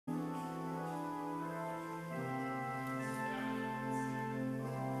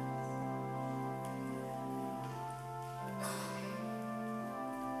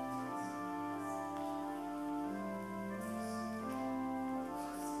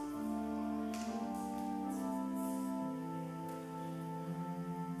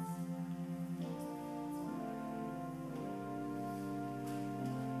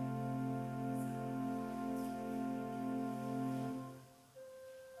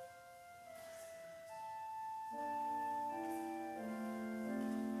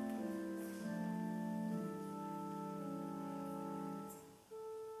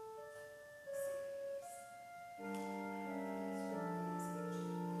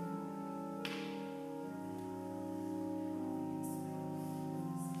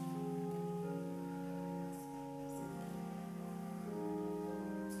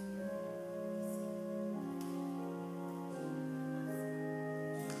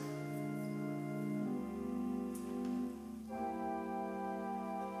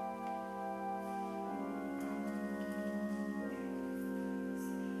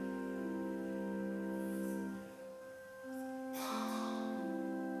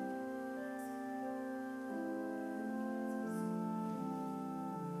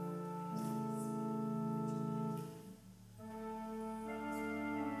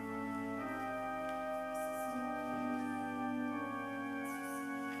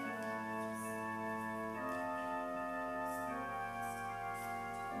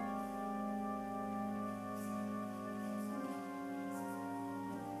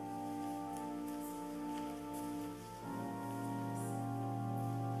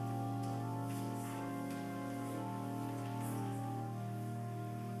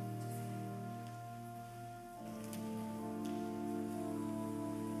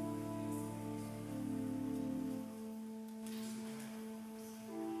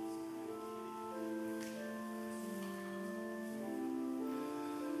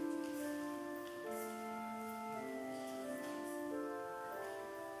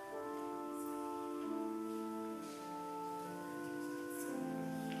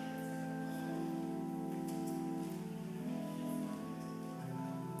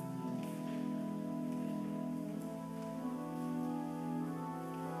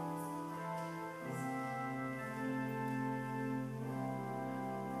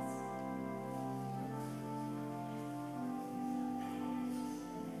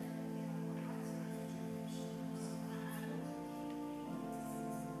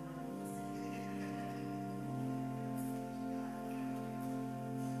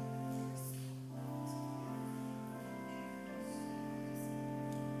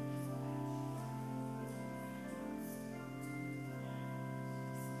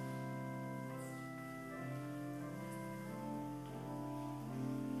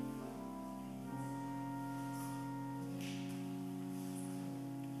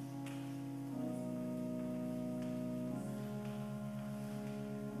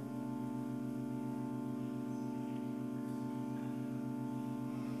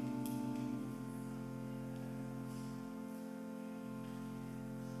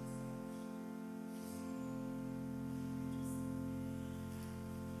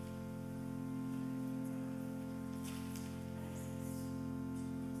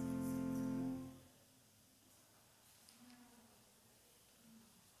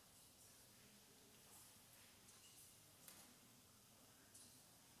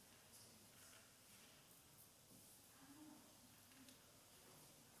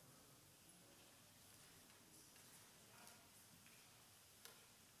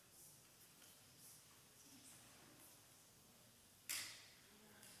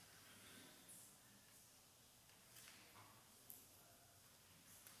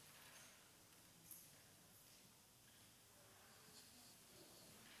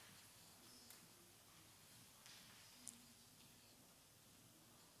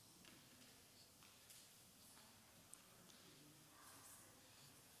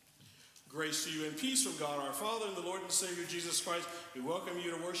Grace to you and peace from God our Father and the Lord and Savior Jesus Christ. We welcome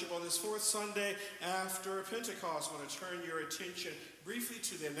you to worship on this fourth Sunday after Pentecost. I want to turn your attention briefly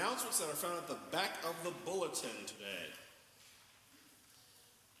to the announcements that are found at the back of the bulletin today.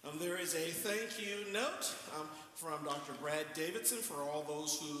 There is a thank you note from Dr. Brad Davidson for all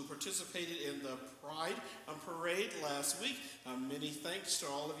those who participated in the Pride Parade last week. Many thanks to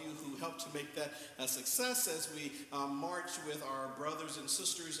all of you who helped to make that a success as we marched with our brothers and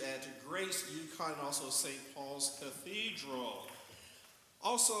sisters at Grace, Yukon, and also St. Paul's Cathedral.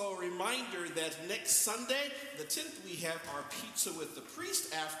 Also, a reminder that next Sunday, the 10th, we have our Pizza with the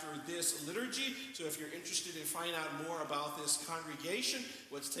Priest after this liturgy. So if you're interested in finding out more about this congregation,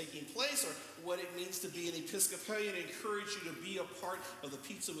 what's taking place, or what it means to be an Episcopalian, I encourage you to be a part of the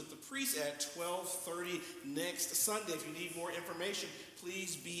Pizza with the Priest at 12:30 next Sunday. If you need more information,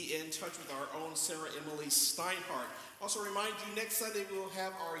 please be in touch with our own Sarah Emily Steinhardt. Also remind you, next Sunday we will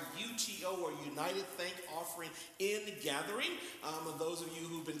have our UTO, or United Thank Offering in Gathering. Those of you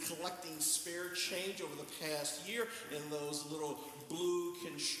who've been collecting spare change over the past year in those little blue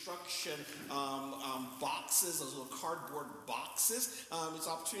construction boxes, those little cardboard boxes, it's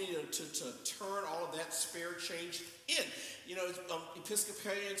an opportunity to turn all of that spare change in. You know,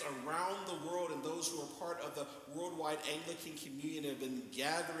 Episcopalians around the world and those who are part of the worldwide Anglican communion have been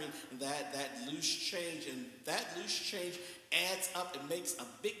gathering that loose change, and that loose change adds up and makes a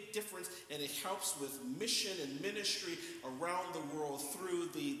big difference, and it helps with mission and ministry around the world through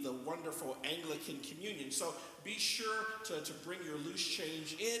the wonderful Anglican communion. So be sure to bring your loose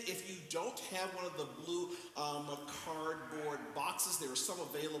change in. If you don't have one of the blue cardboard boxes, there are some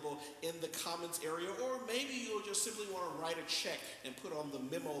available in the Commons area, or maybe you'll just simply want to write a check and put on the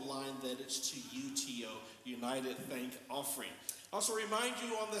memo line that it's to UTO, United Thank Offering. Also remind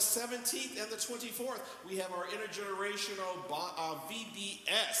you, on the 17th and the 24th, we have our intergenerational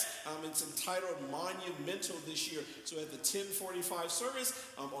VBS. It's entitled Monumental this year. So at the 10:45 service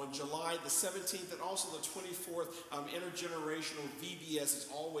on July the 17th and also the 24th, intergenerational VBS is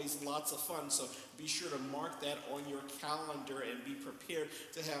always lots of fun. So be sure to mark that on your calendar and be prepared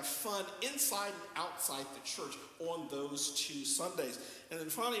to have fun inside and outside the church on those two Sundays. And then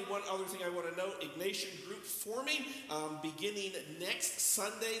finally, one other thing I want to note, Ignatian group forming beginning next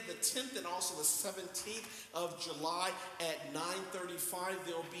Sunday, the 10th and also the 17th of July at 9:35.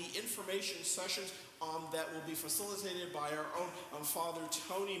 There will be information sessions that will be facilitated by our own Father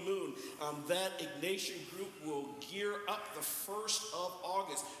Tony Moon. That Ignatian group will gear up the 1st of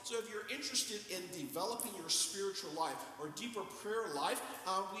August. So if you're interested in developing your spiritual life or deeper prayer life,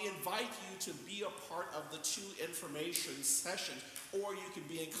 we invite you to be a part of the two information sessions, or you can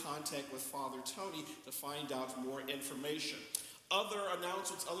be in contact with Father Tony to find out more information. Other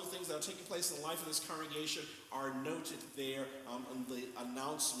announcements, other things that are taking place in the life of this congregation are noted there on the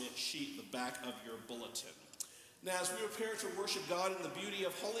announcement sheet, the back of your bulletin. Now, as we prepare to worship God in the beauty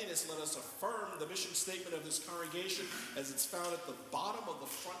of holiness, let us affirm the mission statement of this congregation as it's found at the bottom of the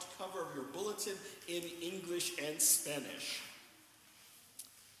front cover of your bulletin in English and Spanish.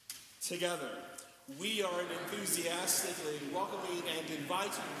 Together, we are an enthusiastically welcoming and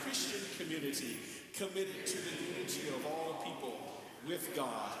inviting Christian community committed to the unity of all people with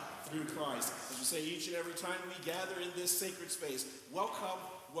God through Christ. As we say each and every time we gather in this sacred space, welcome,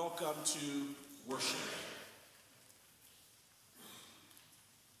 welcome to worship.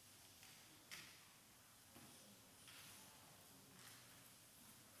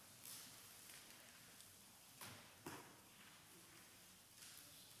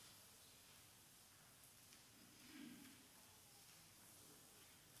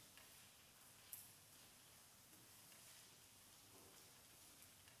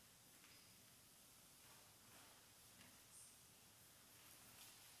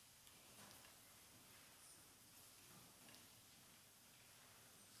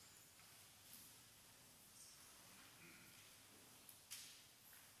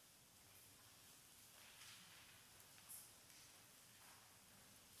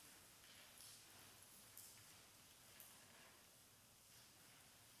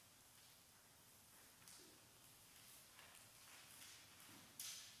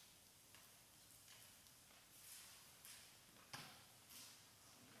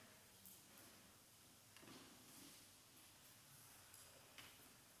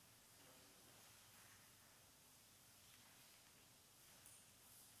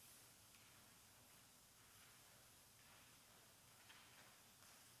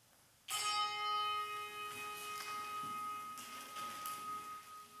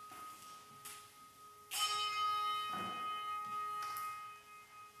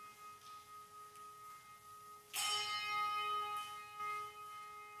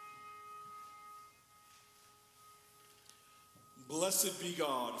 Blessed be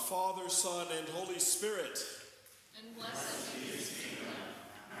God, Father, Son, and Holy Spirit. And blessed be his kingdom,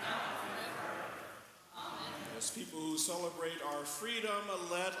 now and forever. Amen. As people who celebrate our freedom,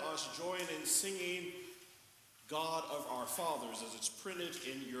 let us join in singing God of our Fathers as it's printed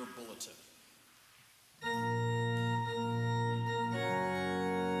in your bulletin.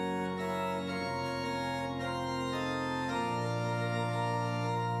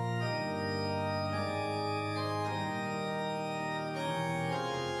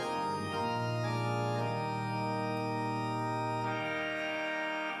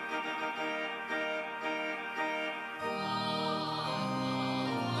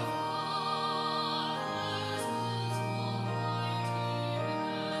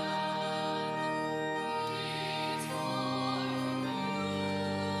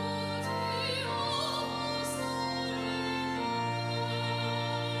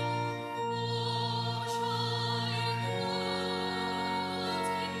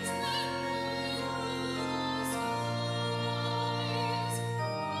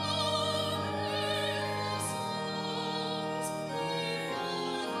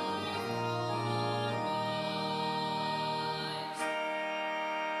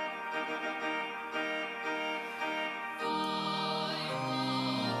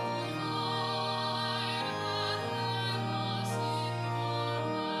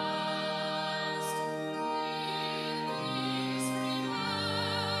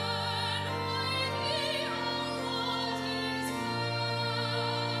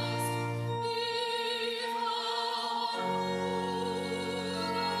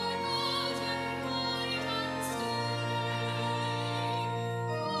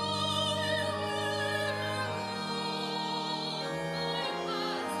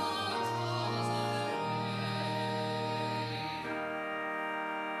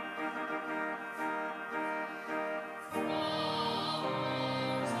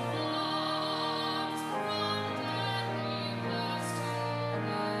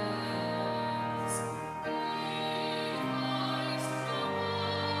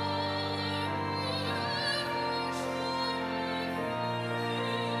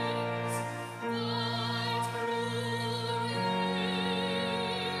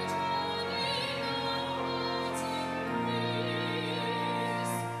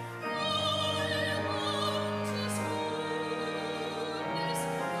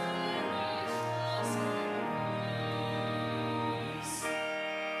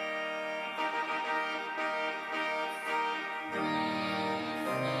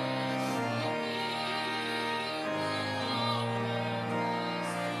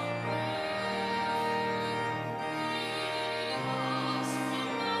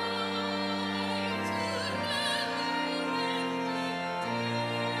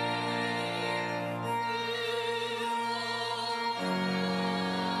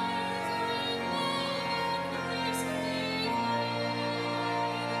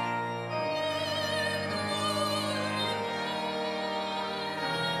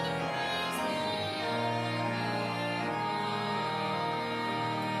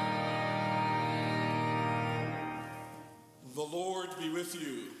 The Lord be with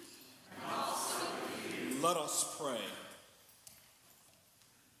you. And also with you. Let us pray.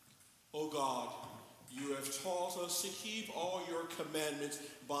 O God, you have taught us to keep all your commandments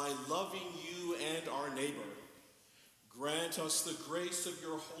by loving you and our neighbor. Grant us the grace of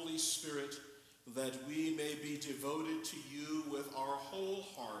your Holy Spirit that we may be devoted to you with our whole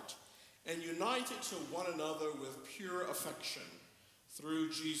heart and united to one another with pure affection through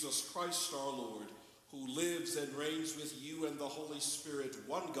Jesus Christ our Lord, who lives and reigns with you and the Holy Spirit,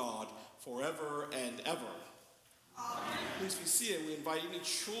 one God, forever and ever. Amen. Please be seated. We invite any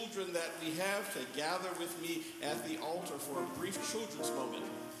children that we have to gather with me at the altar for a brief children's moment.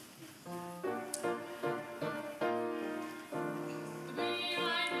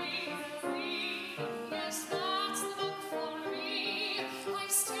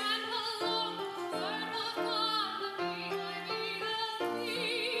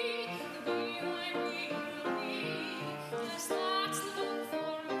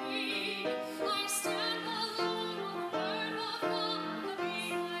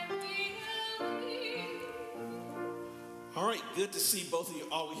 All right, good to see both of you.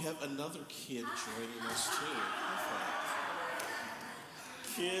 Oh, we have another kid joining us too.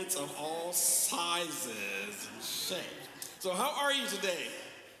 Kids of all sizes and shapes. So how are you today?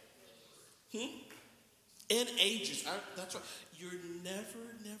 And ages. That's right. You're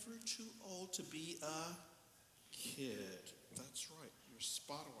never too old to be a kid. That's right. You're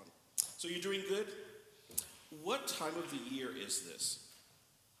spot on. So you're doing good? What time of the year is this?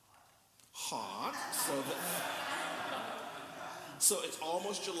 Hot. So So it's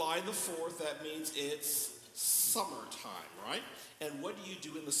almost July the 4th. That means it's summertime, right? And what do you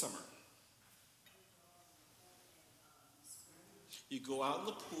do in the summer? You go out in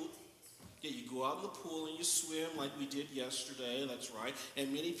the pool. Yeah, you go out in the pool and you swim like we did yesterday. That's right.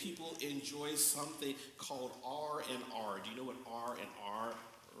 And many people enjoy something called R&R. Do you know what R&R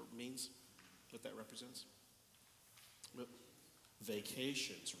means? What that represents? Well,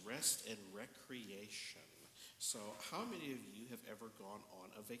 vacations, rest and recreation. So how many of you have ever gone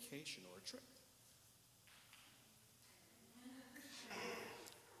on a vacation or a trip?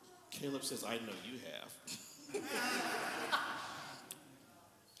 Caleb says, I know you have.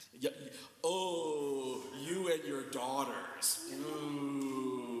 Yeah, oh, you and your daughters.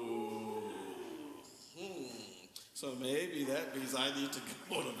 Ooh. So maybe that means I need to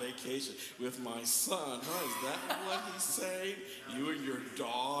go on a vacation with my son. Huh? Is that what he's saying? You and your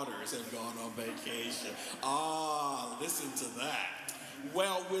daughters have gone on vacation. Ah, listen to that.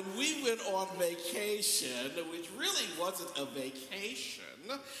 Well, when we went on vacation, which really wasn't a vacation,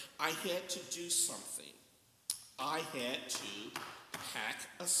 I had to do something. I had to pack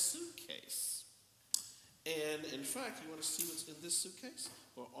a suitcase. And in fact, you want to see what's in this suitcase?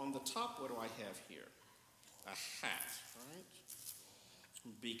 Well, on the top, what do I have here? A hat, right?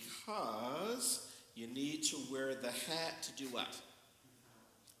 Because you need to wear the hat to do what?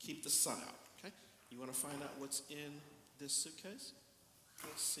 Keep the sun out, okay? You want to find out what's in this suitcase?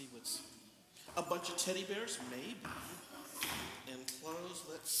 Let's see what's... A bunch of teddy bears? Maybe. And clothes?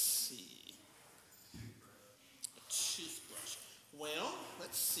 Let's see. A toothbrush. Well,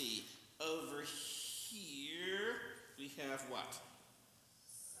 let's see. Over here, we have what?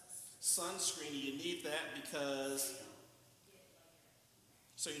 Sunscreen. You need that because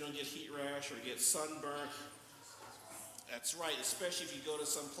so you don't get heat rash or get sunburn. That's right, especially if you go to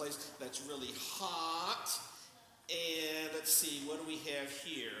some place that's really hot. And let's see, what do we have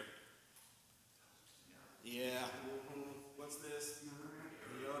here? Yeah. What's this?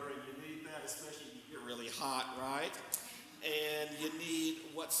 Deodorant. You need that, especially if you get really hot, right? And you need,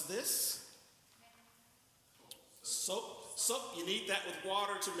 what's this? Soap. Soap, you need that with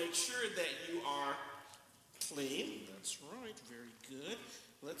water to make sure that you are clean. That's right, very good.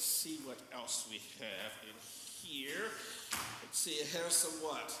 Let's see what else we have in here. Let's see, it has some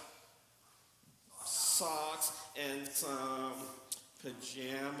what? Socks and some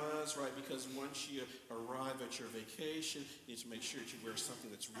pajamas, right? Because once you arrive at your vacation, you need to make sure that you wear something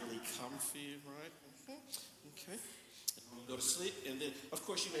that's really comfy, right? Okay. You go to sleep, and then, of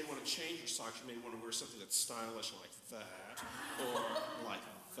course, you may want to change your socks. You may want to wear something that's stylish like that, or like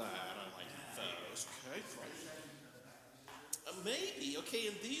that. I like those, okay? Maybe, okay,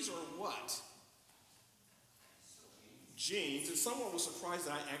 and these are what? Jeans, and someone was surprised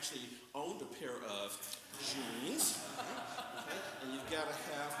that I actually owned a pair of jeans, okay? And you've got to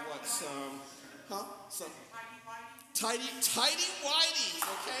have what, some tidy whities,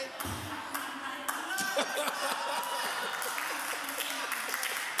 okay?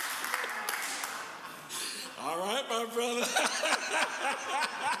 All right, my brother.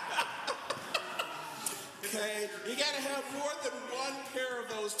 Okay, you got to have more than one pair of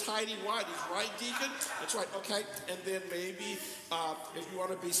those tidy whities, right, Deacon? That's right, okay. And then maybe if you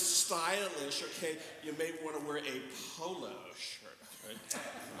want to be stylish, okay, you may want to wear a polo shirt. Okay? How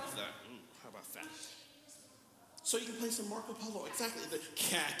about that? How about that? So you can play some Marco Polo, exactly. The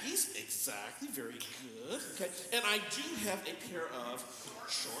khakis, exactly, very good, okay. And I do have a pair of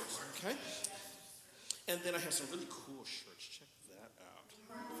shorts, okay. And then I have some really cool shirts. Check that out.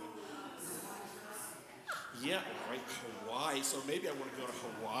 Yeah, right, Hawaii. So maybe I want to go to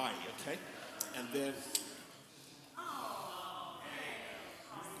Hawaii, okay? And then...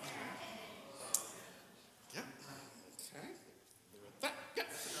 Yeah, okay. That, yeah.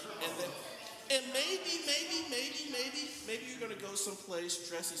 And then... And maybe you're going to go someplace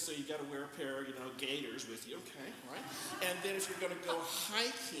dressy, so you got to wear a pair of, gaiters with you, okay, right? And then if you're going to go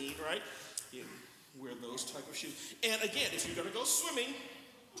hiking, right, you wear those type of shoes. And again, if you're going to go swimming,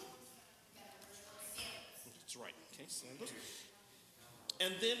 that's right, okay, sandals.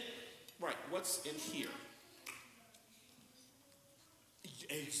 And then, right, what's in here?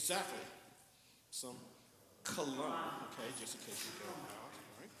 Exactly. Some cologne, okay, just in case you go out, all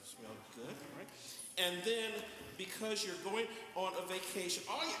right, smell good, all right. And then, because you're going on a vacation,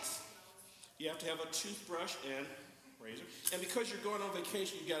 oh yes, you have to have a toothbrush and razor. And because you're going on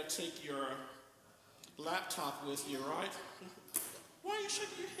vacation, you got to take your laptop with you, right? Why are you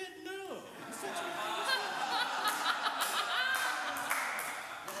shaking your head? No.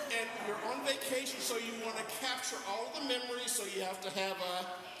 And you're on vacation, so you want to capture all the memories, so you have to have a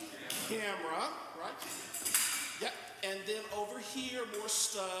camera, right? Yep. And then over here, more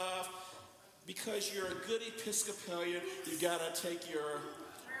stuff. Because you're a good Episcopalian, you got to take your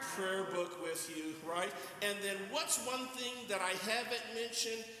prayer book with you, right? And then what's one thing that I haven't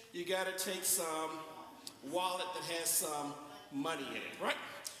mentioned? You got to take some wallet that has some money in it, right?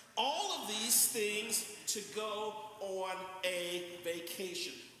 All of these things to go on a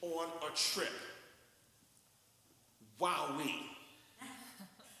vacation, on a trip. Wowee.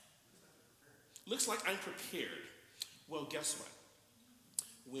 Looks like I'm prepared. Well, guess what?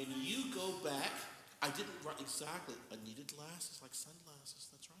 When you go back, I didn't write exactly. I needed glasses, like sunglasses.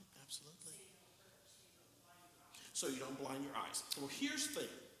 That's right, absolutely. So you don't blind your eyes. Well, here's the thing.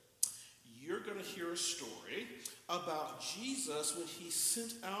 You're going to hear a story about Jesus when he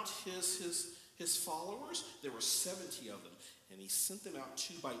sent out his followers. There were 70 of them, and he sent them out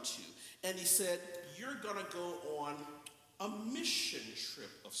 2 by 2. And he said, you're going to go on a mission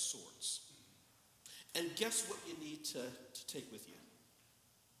trip of sorts. And guess what you need to take with you?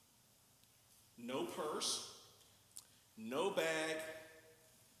 No purse, no bag,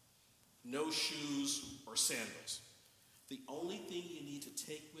 no shoes or sandals. The only thing you need to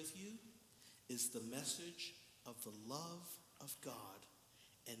take with you is the message of the love of God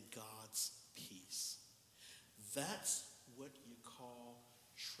and God's peace. That's what you call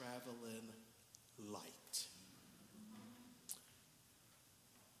traveling light.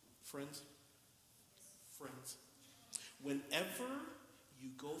 Friends, whenever you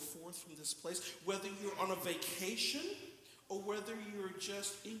go forth from this place, whether you're on a vacation or whether you're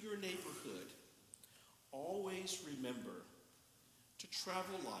just in your neighborhood, always remember to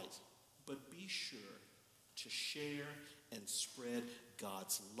travel light, but be sure to share and spread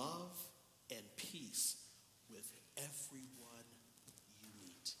God's love and peace with everyone you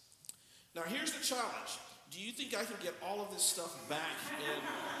meet. Now here's the challenge. Do you think I can get all of this stuff back in?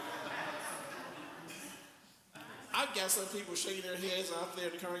 I've got some people shaking their heads out there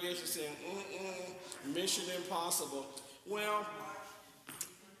in the congregation saying, mission impossible. Well,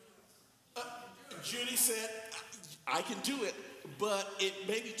 Judy said, I can do it, but it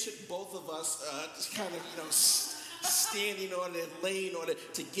maybe took both of us just kind of, standing on it, laying on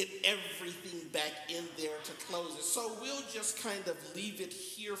it to get everything back in there to close it. So we'll just kind of leave it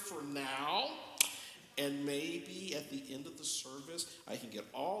here for now. And maybe at the end of the service, I can get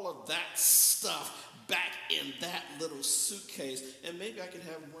all of that stuff back in that little suitcase. And maybe I can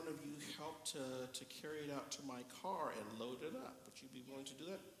have one of you help to carry it out to my car and load it up. Would you be willing to do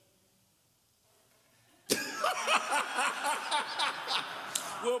that?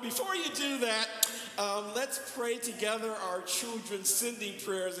 Well, before you do that, let's pray together our children's sending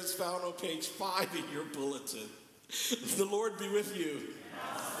prayers. It's found on page 5 in your bulletin. The Lord be with you.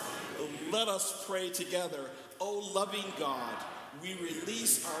 Let us pray together. Oh, loving God, we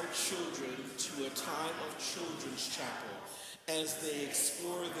release our children to a time of children's chapel as they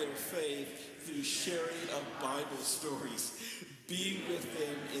explore their faith through sharing of Bible stories. Be with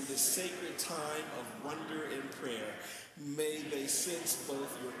them in the sacred time of wonder and prayer. May they sense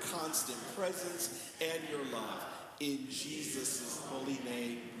both your constant presence and your love. In Jesus' holy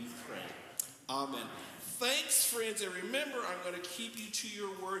name we pray. Amen. Thanks, friends, and remember, I'm going to keep you to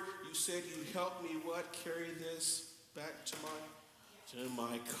your word. You said you'd help me, carry this back to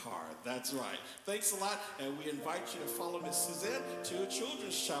my car. That's right. Thanks a lot, and we invite you to follow Miss Suzanne to a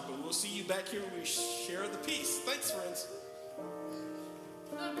children's chapel. We'll see you back here when we share the peace. Thanks, friends.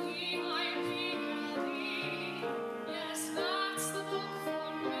 Yes, that's the book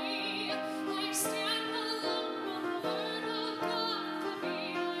for me. I stand alone on the word of God. The me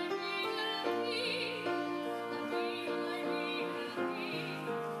I read.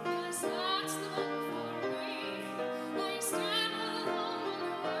 Yes, that's the book for me. I stand alone on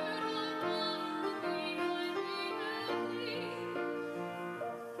the word of God. The me I read.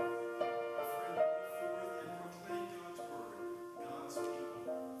 Forth and proclaim God's word, God's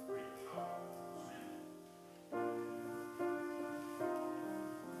people, great power. Amen.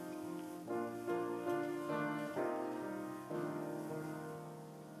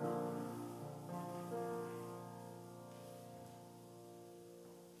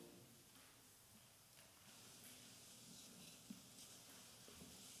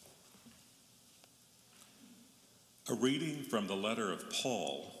 A reading from the letter of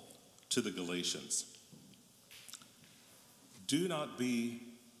Paul to the Galatians. Do not be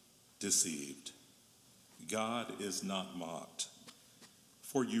deceived. God is not mocked.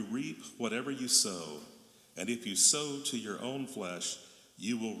 For you reap whatever you sow, and if you sow to your own flesh,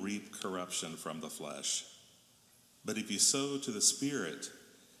 you will reap corruption from the flesh. But if you sow to the Spirit,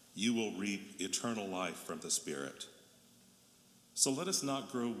 you will reap eternal life from the Spirit. So let us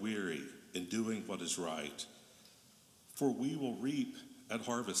not grow weary in doing what is right, for we will reap at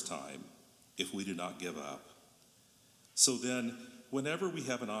harvest time if we do not give up. So then, whenever we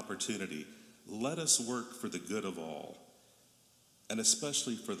have an opportunity, let us work for the good of all, and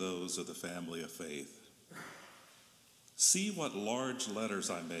especially for those of the family of faith. See what large letters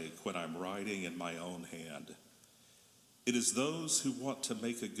I make when I'm writing in my own hand. It is those who want to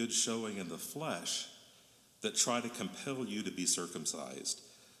make a good showing in the flesh that try to compel you to be circumcised,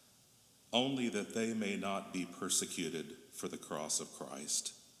 only that they may not be persecuted for the cross of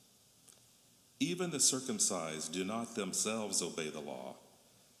Christ. Even the circumcised do not themselves obey the law,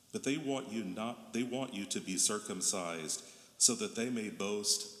 but they want you to be circumcised so that they may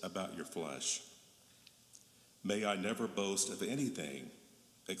boast about your flesh. May I never boast of anything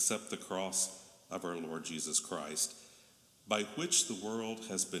except the cross of our Lord Jesus Christ, by which the world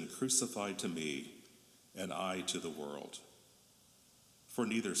has been crucified to me, and I to the world. For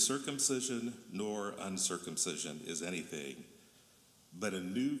neither circumcision nor uncircumcision is anything, but a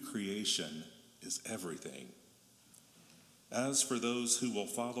new creation is everything. As for those who will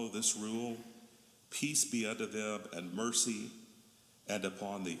follow this rule, peace be unto them and mercy, and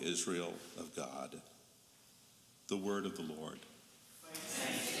upon the Israel of God. The word of the Lord.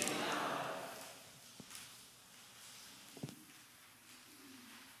 Thanks be to God.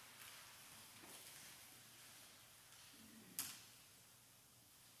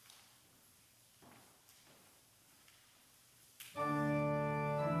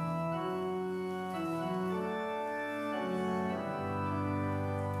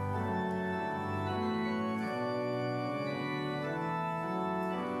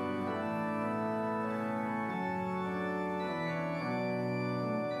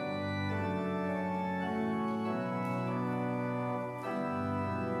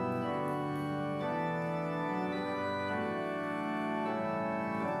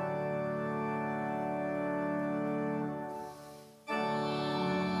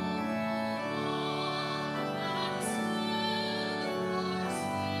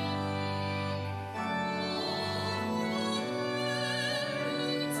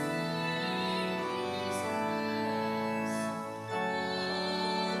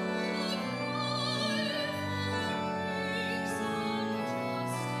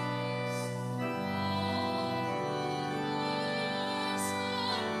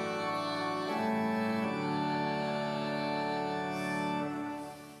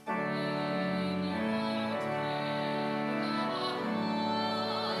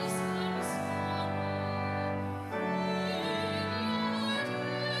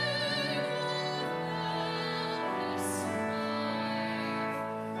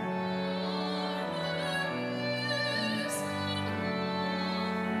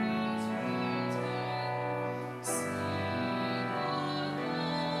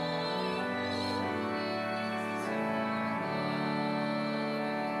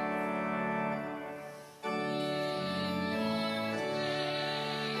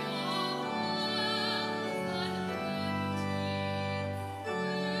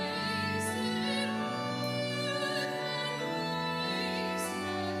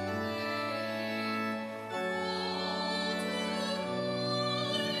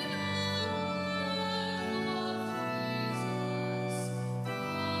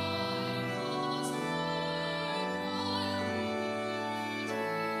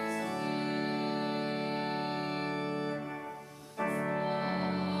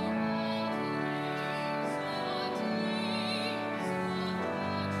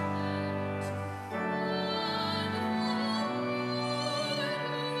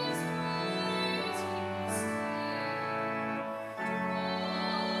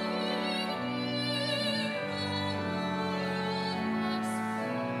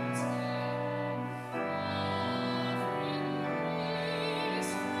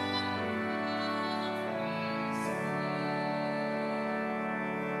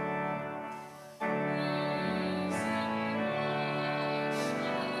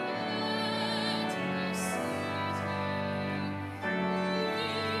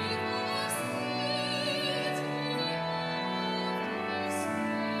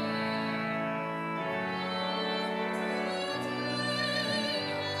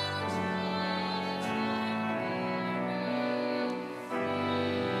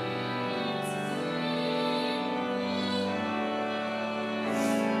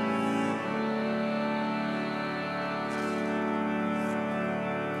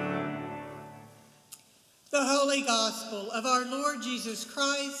 The Holy Gospel of our Lord Jesus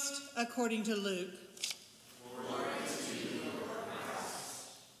Christ according to Luke. Glory to you, Lord Christ.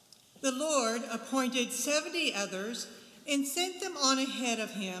 The Lord appointed 70 others and sent them on ahead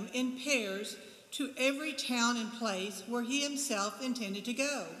of him in pairs to every town and place where he himself intended to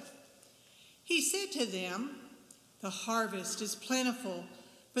go. He said to them, "The harvest is plentiful,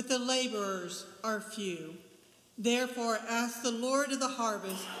 but the laborers are few. Therefore ask the Lord of the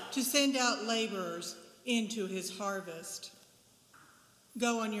harvest to send out laborers into his harvest.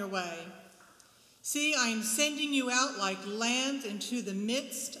 Go on your way. See, I am sending you out like lambs into the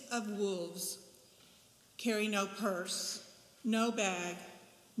midst of wolves. Carry no purse, no bag,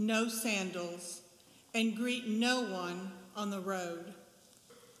 no sandals, and greet no one on the road.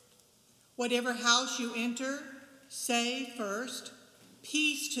 Whatever house you enter, say first,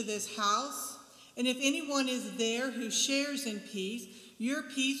 'Peace to this house,' and if anyone is there who shares in peace, your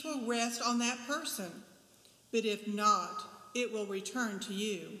peace will rest on that person. But if not, it will return to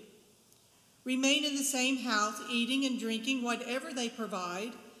you. Remain in the same house, eating and drinking whatever they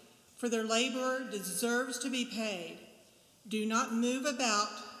provide, for their laborer deserves to be paid. Do not move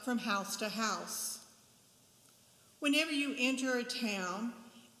about from house to house. Whenever you enter a town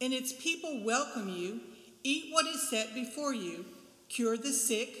and its people welcome you, eat what is set before you, cure the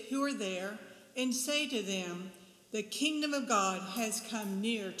sick who are there, and say to them, 'The kingdom of God has come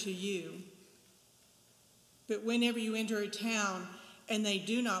near to you.' But whenever you enter a town and they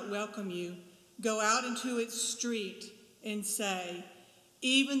do not welcome you, go out into its street and say,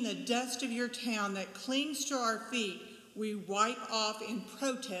 'Even the dust of your town that clings to our feet we wipe off in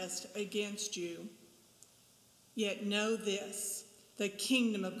protest against you.' Yet know this, the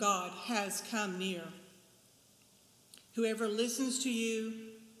kingdom of God has come near. Whoever listens to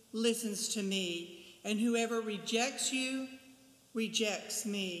you listens to me, and whoever rejects you rejects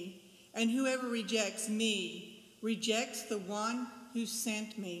me, and whoever rejects me rejects the one who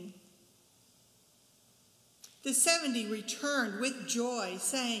sent me." The 70 returned with joy,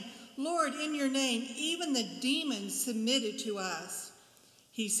 saying, "Lord, in your name even the demons submitted to us."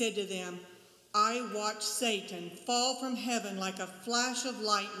 He said to them, "I watched Satan fall from heaven like a flash of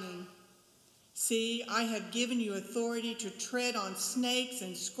lightning. See, I have given you authority to tread on snakes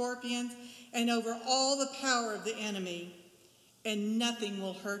and scorpions and over all the power of the enemy, and nothing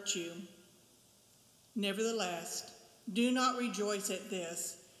will hurt you. Nevertheless, do not rejoice at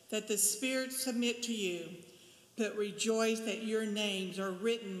this, that the spirits submit to you, but rejoice that your names are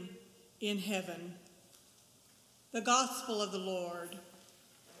written in heaven." The Gospel of the Lord.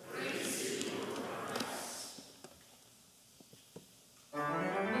 Praise to you, Lord Christ.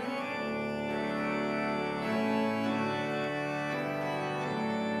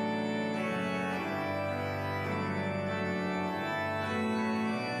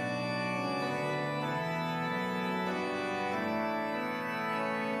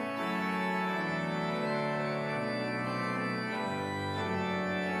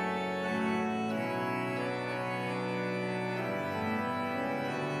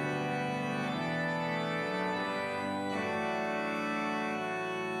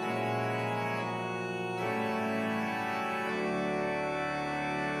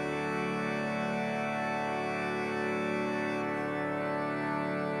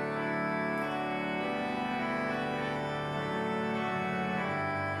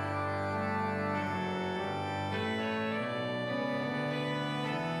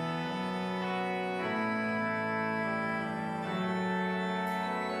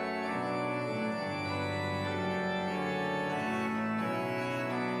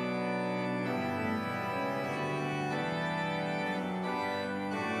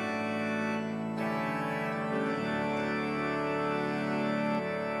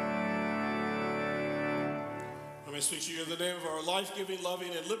 I may speak to you in the name of our life-giving,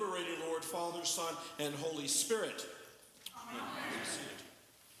 loving, and liberating Lord, Father, Son, and Holy Spirit. Amen.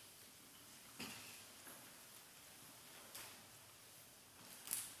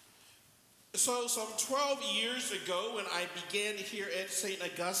 So some 12 years ago, when I began here at St.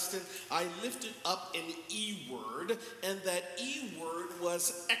 Augustine, I lifted up an E-word, and that E-word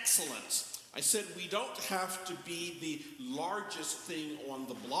was excellence. I said we don't have to be the largest thing on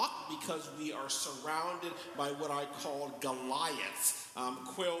the block because we are surrounded by what I call Goliaths.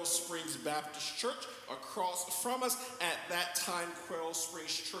 Quail Springs Baptist Church across from us, at that time Quail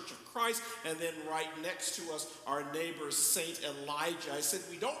Springs Church of Christ, and then right next to us our neighbor St. Elijah. I said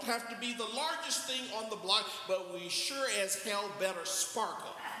we don't have to be the largest thing on the block, but we sure as hell better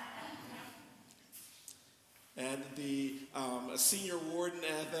sparkle. And the senior warden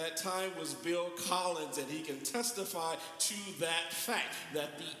at that time was Bill Collins, and he can testify to that fact,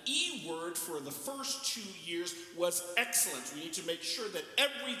 that the E word for the first 2 years was excellence. We need to make sure that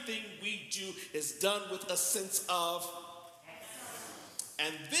everything we do is done with a sense of excellence.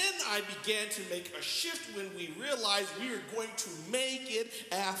 And then I began to make a shift when we realized we were going to make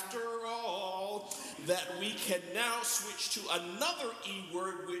it after all. that we can now switch to another E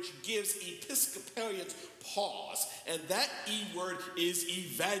word which gives Episcopalians pause. And that E word is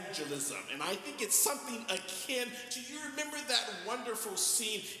evangelism. And I think it's something akin to, you remember that wonderful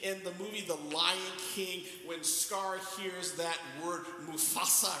scene in the movie The Lion King when Scar hears that word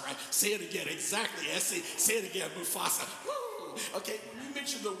Mufasa, right? Say it again, exactly. Say it again, Mufasa. Woo! Okay, when we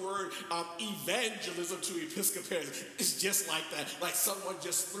mention the word evangelism to Episcopalians, it's just like that. Like someone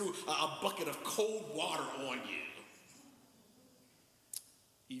just threw a bucket of cold water on you.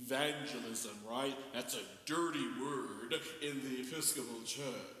 Evangelism, right? That's a dirty word in the Episcopal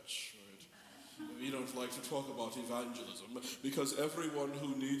Church, right? We don't like to talk about evangelism because everyone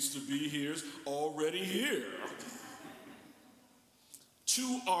who needs to be here is already here.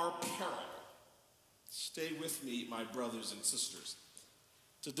 To our peril. Stay with me, my brothers and sisters.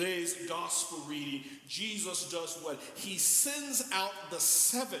 Today's gospel reading, Jesus does what? He sends out the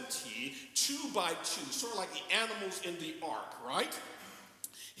 70 two by two, sort of like the animals in the ark, right?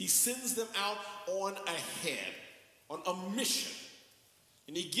 He sends them out on ahead, on a mission.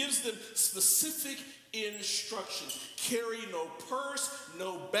 And he gives them specific instructions. Carry no purse,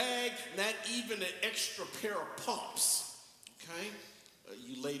 no bag, not even an extra pair of pumps. Okay?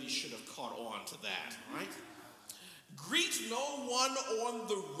 You ladies should have caught on to that, right? Greet no one on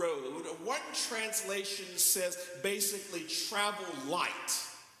the road. One translation says basically travel light.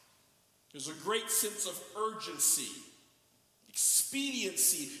 There's a great sense of urgency,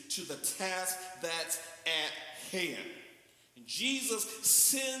 expediency to the task that's at hand. And Jesus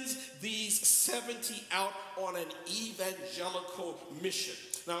sends these 70 out on an evangelical mission.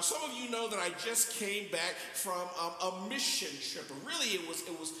 Now, some of you know that I just came back from a mission trip. Really, it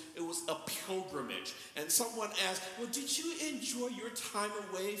was a pilgrimage. And someone asked, well, did you enjoy your time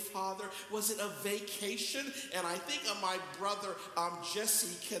away, Father? Was it a vacation? And I think my brother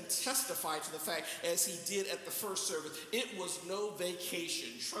Jesse can testify to the fact, as he did at the first service, it was no vacation.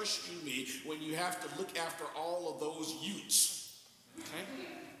 Trust you me, when you have to look after all of those youths. Okay?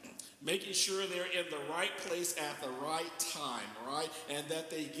 Making sure they're in the right place at the right time, right? And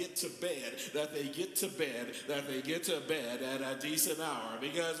that they get to bed, that they get to bed at a decent hour.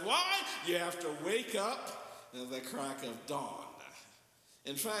 Because why? You have to wake up at the crack of dawn.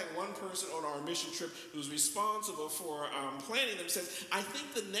 In fact, one person on our mission trip who's responsible for planning them says, I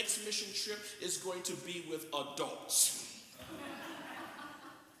think the next mission trip is going to be with adults.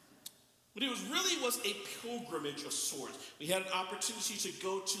 But it was a pilgrimage of sorts. We had an opportunity to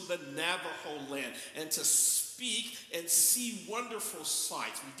go to the Navajo land and to speak and see wonderful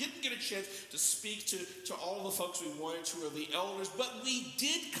sights. We didn't get a chance to speak to all the folks we wanted to, or the elders, but we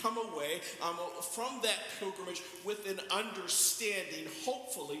did come away from that pilgrimage with an understanding,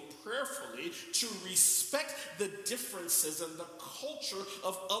 hopefully, prayerfully, to respect the differences and the culture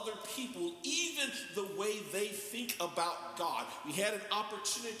of other people, even the way they think about God. We had an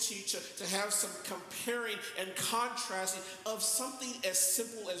opportunity to have some comparing and contrasting of something as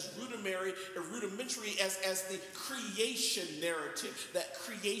simple as rudimentary as the creation narrative, that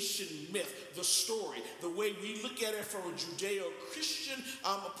creation myth, the story, the way we look at it from a Judeo-Christian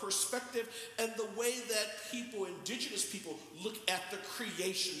perspective, and the way that indigenous people, look at the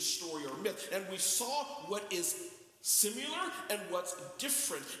creation story or myth. And we saw what is similar and what's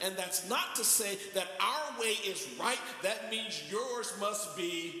different. And that's not to say that our way is right. That means yours must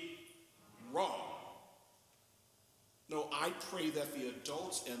be wrong. No, I pray that the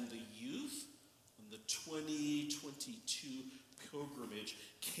adults and the youth in the 2022 pilgrimage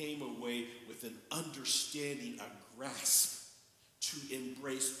came away with an understanding, a grasp to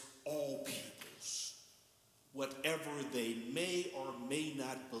embrace all peoples, whatever they may or may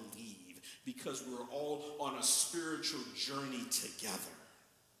not believe, because we're all on a spiritual journey together.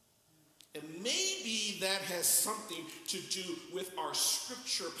 And maybe that has something to do with our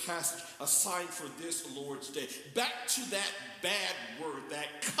scripture passage assigned for this Lord's Day. Back to that bad word,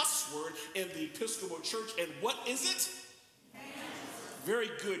 that cuss word in the Episcopal Church. And what is it? Very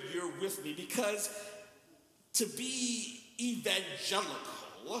good, you're with me, because to be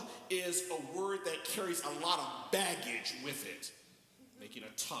evangelical is a word that carries a lot of baggage with it. Making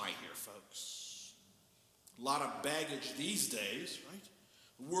a tie here, folks. A lot of baggage these days, right?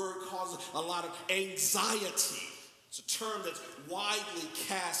 The word causes a lot of anxiety. It's a term that's widely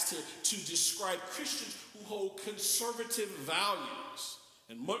cast to describe Christians who hold conservative values,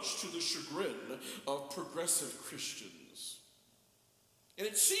 and much to the chagrin of progressive Christians. And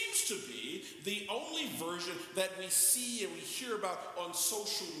it seems to be the only version that we see and we hear about on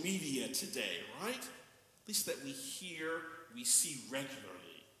social media today, right? At least that we see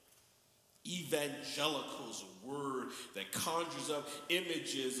regularly. Evangelical is a word that conjures up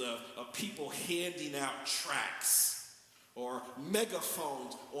images of people handing out tracts or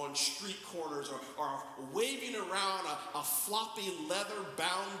megaphones on street corners or waving around a floppy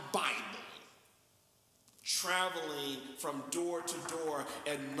leather-bound Bible, traveling from door to door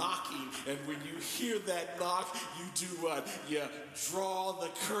and knocking. And when you hear that knock, you do what? You draw the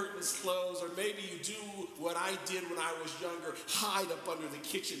curtains closed, or maybe you do what I did when I was younger, hide up under the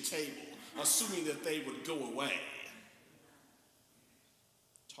kitchen table, assuming that they would go away.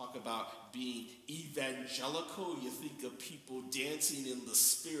 Talk about being evangelical. You think of people dancing in the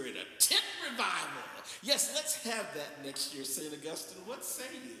spirit, a tent revival. Yes, let's have that next year, St. Augustine. What say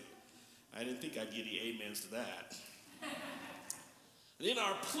you? I didn't think I'd get any amens to that. And in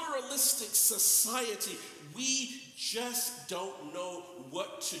our pluralistic society, we just don't know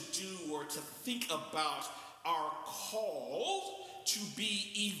what to do or to think about our call to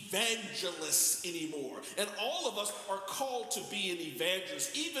be evangelists anymore. And all of us are called to be an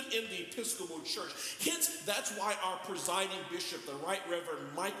evangelist, even in the Episcopal Church. Hence, that's why our presiding bishop, the Right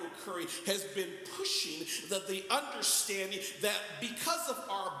Reverend Michael Curry, has been pushing the understanding that because of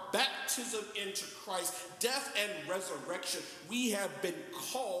our baptism into Christ, death and resurrection, we have been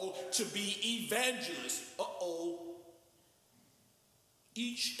called to be evangelists.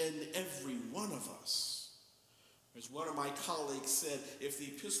 Each and every one of us. As one of my colleagues said, if the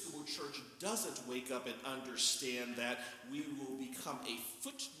Episcopal Church doesn't wake up and understand that, we will become a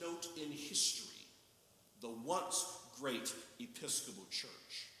footnote in history, the once great Episcopal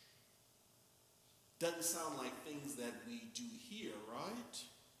Church. Doesn't sound like things that we do here, right?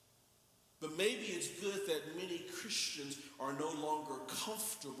 But maybe it's good that many Christians are no longer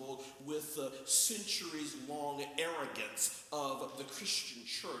comfortable with the centuries-long arrogance of the Christian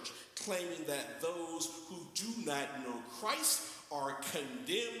church, claiming that those who do not know Christ are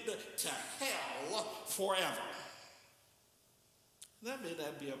condemned to hell forever. That may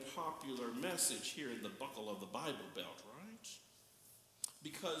not be a popular message here in the buckle of the Bible Belt, right?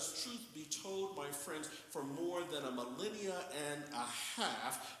 Because truth be told, my friends, for more than a millennia and a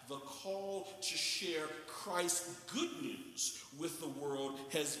half, the call to share Christ's good news with the world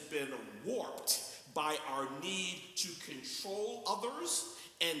has been warped by our need to control others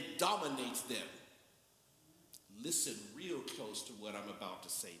and dominate them. Listen real close to what I'm about to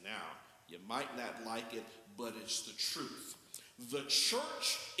say now. You might not like it, but it's the truth. The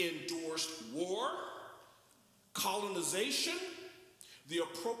church endorsed war, colonization, the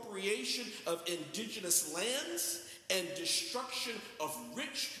appropriation of indigenous lands, and destruction of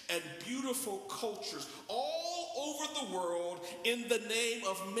rich and beautiful cultures all over the world in the name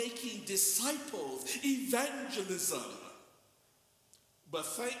of making disciples, evangelism. But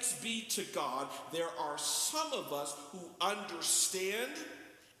thanks be to God, there are some of us who understand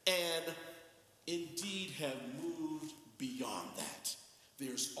and indeed have moved beyond that.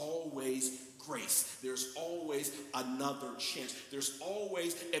 There's always grace. There's always another chance. There's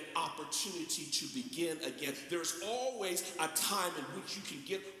always an opportunity to begin again. There's always a time in which you can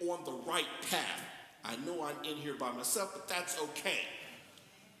get on the right path. I know I'm in here by myself, but that's okay.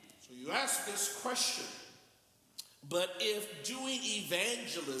 So you ask this question, but if doing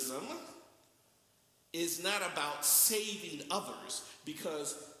evangelism is not about saving others,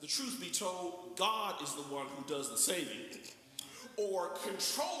 because the truth be told, God is the one who does the saving, or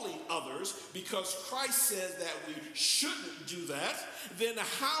controlling others because Christ says that we shouldn't do that, then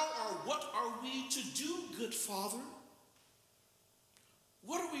how or what are we to do, good Father?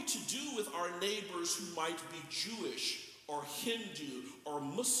 What are we to do with our neighbors who might be Jewish or Hindu or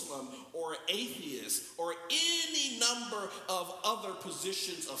Muslim or atheist or any number of other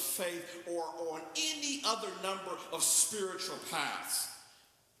positions of faith or on any other number of spiritual paths?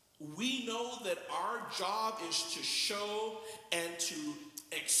 We know that our job is to show and to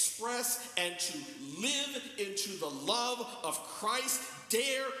express and to live into the love of Christ,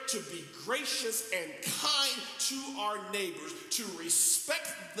 dare to be gracious and kind to our neighbors, to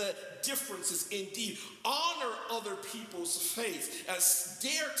respect the differences, indeed, honor other people's faith, as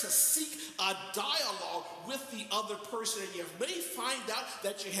dare to seek a dialogue with the other person. And you may find out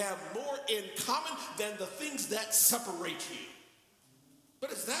that you have more in common than the things that separate you.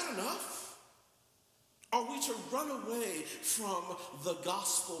 But is that enough? Are we to run away from the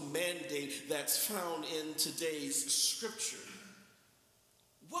gospel mandate that's found in today's scripture?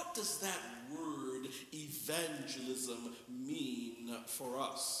 What does that word evangelism mean for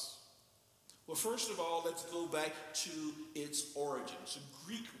us? Well, first of all, let's go back to its origin. It's a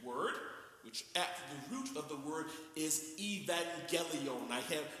Greek word, which at the root of the word is evangelion. I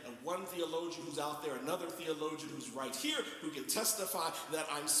have one theologian who's out there, another theologian who's right here, who can testify that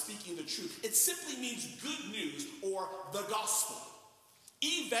I'm speaking the truth. It simply means good news or the gospel.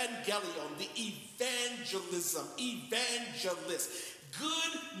 Evangelion, the evangelism, evangelist.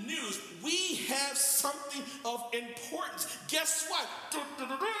 Good news. We have something of importance. Guess what?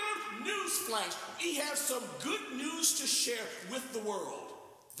 Newsflash. We have some good news to share with the world.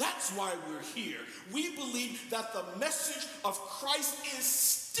 That's why we're here. We believe that the message of Christ is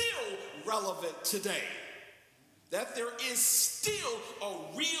still relevant today. That there is still a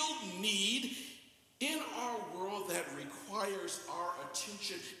real need in our world that requires our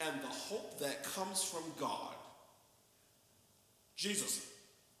attention and the hope that comes from God. Jesus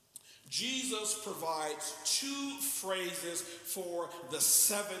provides two phrases for the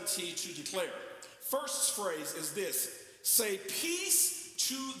 70 to declare. First phrase is this: say peace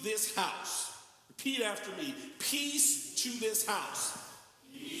to this house. Repeat after me. Peace to this house.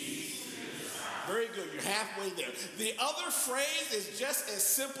 Peace to this house. Very good. You're halfway there. The other phrase is just as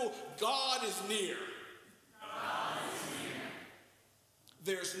simple. God is near. God is near.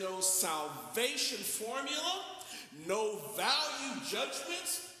 There's no salvation formula, no value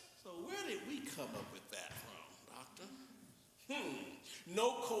judgments. So where did we come up with that from, Doctor?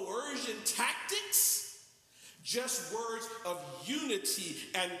 No coercion tactics, just words of unity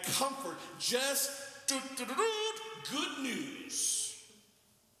and comfort, just good news.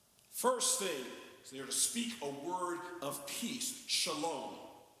 First thing is there to speak a word of peace, shalom,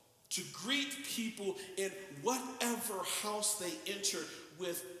 to greet people in whatever house they enter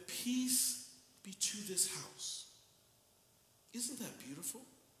with peace be to this house. Isn't that beautiful?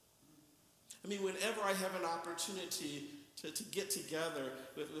 I mean, whenever I have an opportunity to get together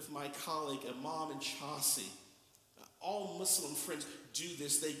with my colleague, Imam and Chasi, all Muslim friends do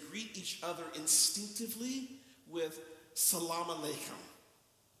this. They greet each other instinctively with salam alaikum.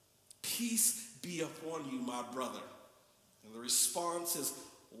 Peace be upon you, my brother. And the response is,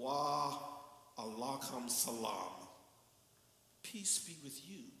 wa alaikum salam. Peace be with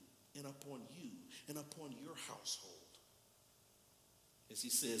you and upon your household. As he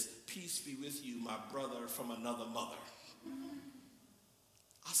says, peace be with you, my brother from another mother.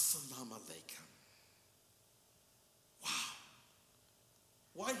 Assalamu alaikum. Wow.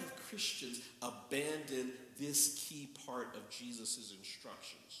 Why have Christians abandoned this key part of Jesus'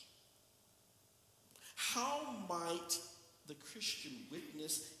 instructions? How might the Christian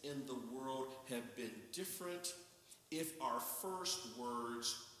witness in the world have been different if our first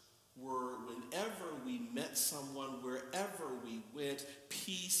words were, whenever we met someone, wherever we went,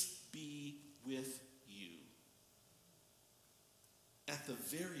 peace be with you? At the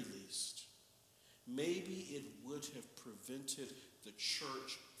very least, maybe it would have prevented the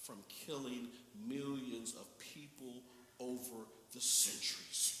church from killing millions of people over the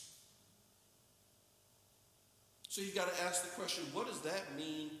centuries. So you got to ask the question, what does that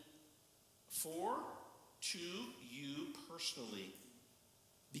mean to you personally?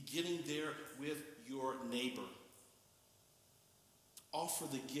 Beginning there with your neighbor. Offer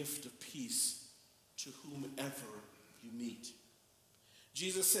the gift of peace to whomever you meet.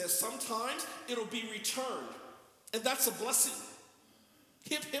 Jesus says sometimes it'll be returned, and that's a blessing.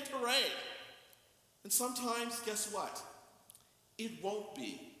 Hip, hip, hooray. And sometimes, guess what? It won't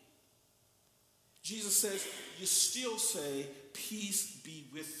be. Jesus says, you still say, peace be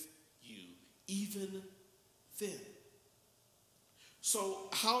with you, even then. So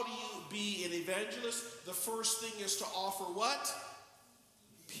how do you be an evangelist? The first thing is to offer what?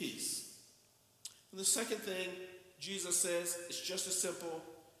 Peace. And the second thing Jesus says is just as simple.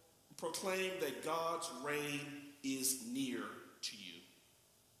 Proclaim that God's reign is near to you.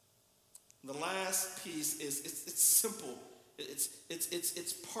 And the last piece is it's simple.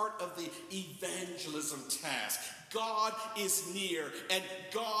 It's part of the evangelism task. God is near and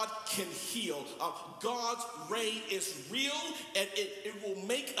God can heal. God's reign is real and it will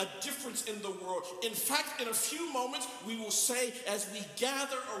make a difference in the world. In fact, in a few moments, we will say as we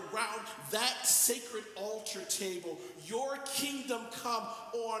gather around that sacred altar table, your kingdom come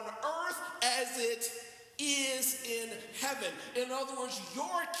on earth as it is in heaven. In other words,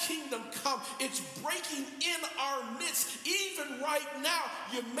 your kingdom come. It's breaking in our midst. Even right now,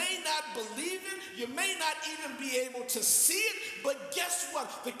 you may not believe it. You may not even be able to see it. But guess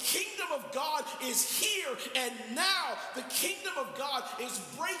what? The kingdom of God is here and now. The kingdom of God is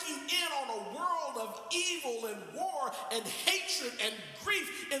breaking in on a world of evil and war and hatred and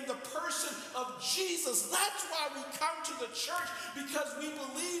grief in the person of Jesus. That's why we come to the church, because we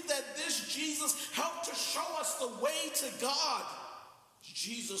believe that this Jesus helped to show us the way to God.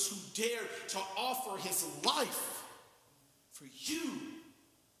 Jesus who dared to offer his life for you,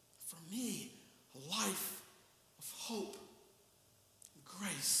 for me, a life of hope, and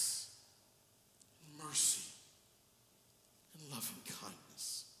grace, and mercy, and loving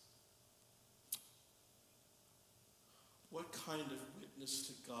kindness. What kind of witness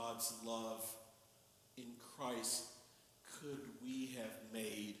to God's love in Christ could we have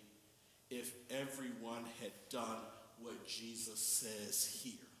made if everyone had done what Jesus says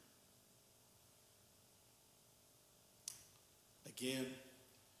here? Again,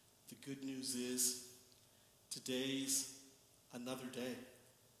 the good news is today's another day.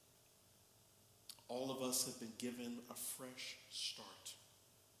 All of us have been given a fresh start.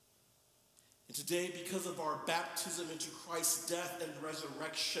 And today, because of our baptism into Christ's death and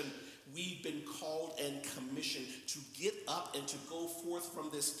resurrection, we've been called and commissioned to get up and to go forth from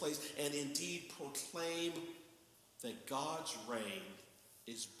this place and indeed proclaim that God's reign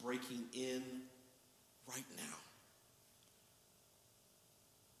is breaking in right now.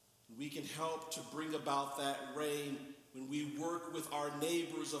 We can help to bring about that reign when we work with our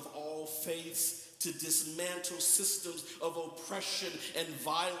neighbors of all faiths to dismantle systems of oppression and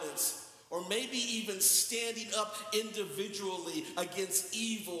violence, or maybe even standing up individually against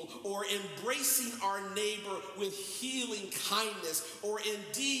evil, or embracing our neighbor with healing kindness, or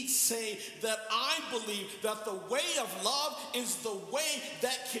indeed saying that I believe that the way of love is the way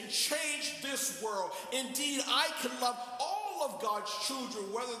that can change this world. Indeed, I can love all of God's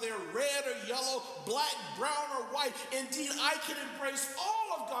children, whether they're red or yellow, black, brown, or white. Indeed, I can embrace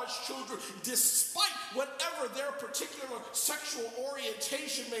all of God's children despite whatever their particular sexual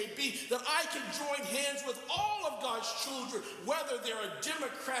orientation may be, that I can join hands with all of God's children, whether they're a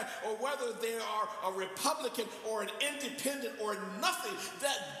Democrat or whether they are a Republican or an independent or nothing,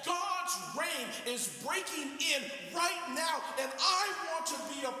 that God's reign is breaking in right now, and I want to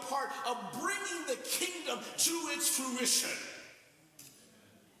be a part of bringing the kingdom to its fruition.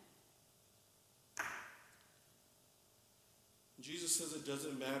 Jesus says it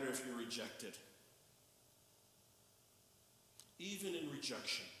doesn't matter if you're rejected. Even in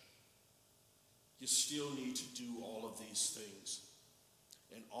rejection, you still need to do all of these things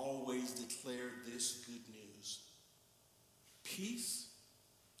and always declare this good news. Peace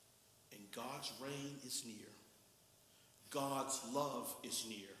and God's reign is near. God's love is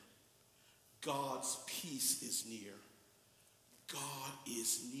near. God's peace is near. God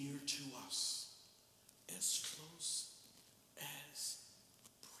is near to us, as close as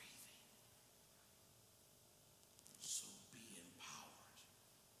breathing. So be empowered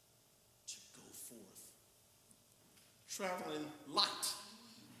to go forth, traveling light.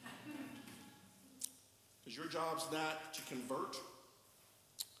 Because your job's not to convert.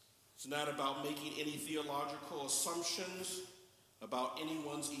 It's not about making any theological assumptions about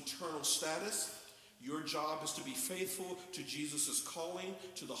anyone's eternal status. Your job is to be faithful to Jesus' calling,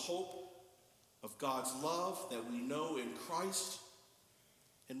 to the hope of God's love that we know in Christ.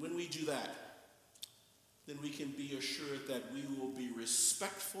 And when we do that, then we can be assured that we will be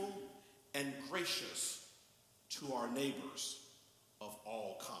respectful and gracious to our neighbors of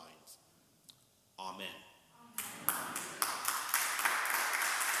all kinds. Amen.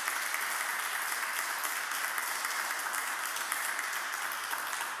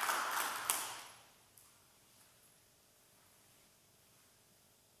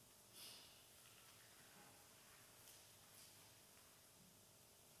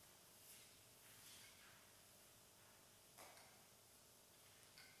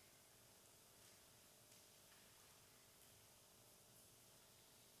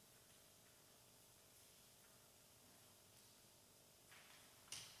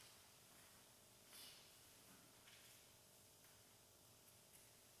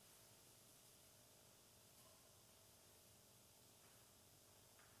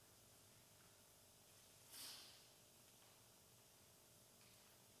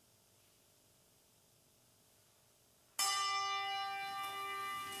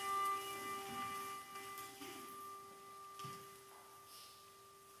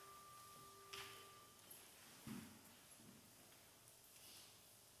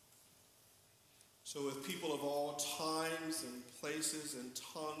 So with people of all times and places and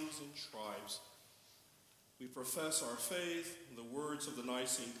tongues and tribes, we profess our faith in the words of the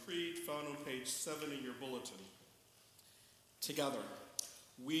Nicene Creed found on page 7 in your bulletin. Together,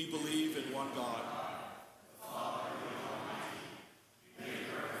 we believe in one God, the Father Almighty,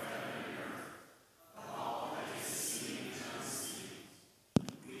 maker of heaven and earth, of all that is seen and unseen.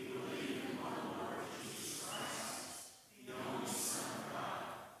 We believe in one Lord Jesus Christ, the only Son of God,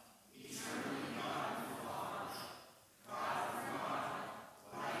 eternally God the Father, God from God,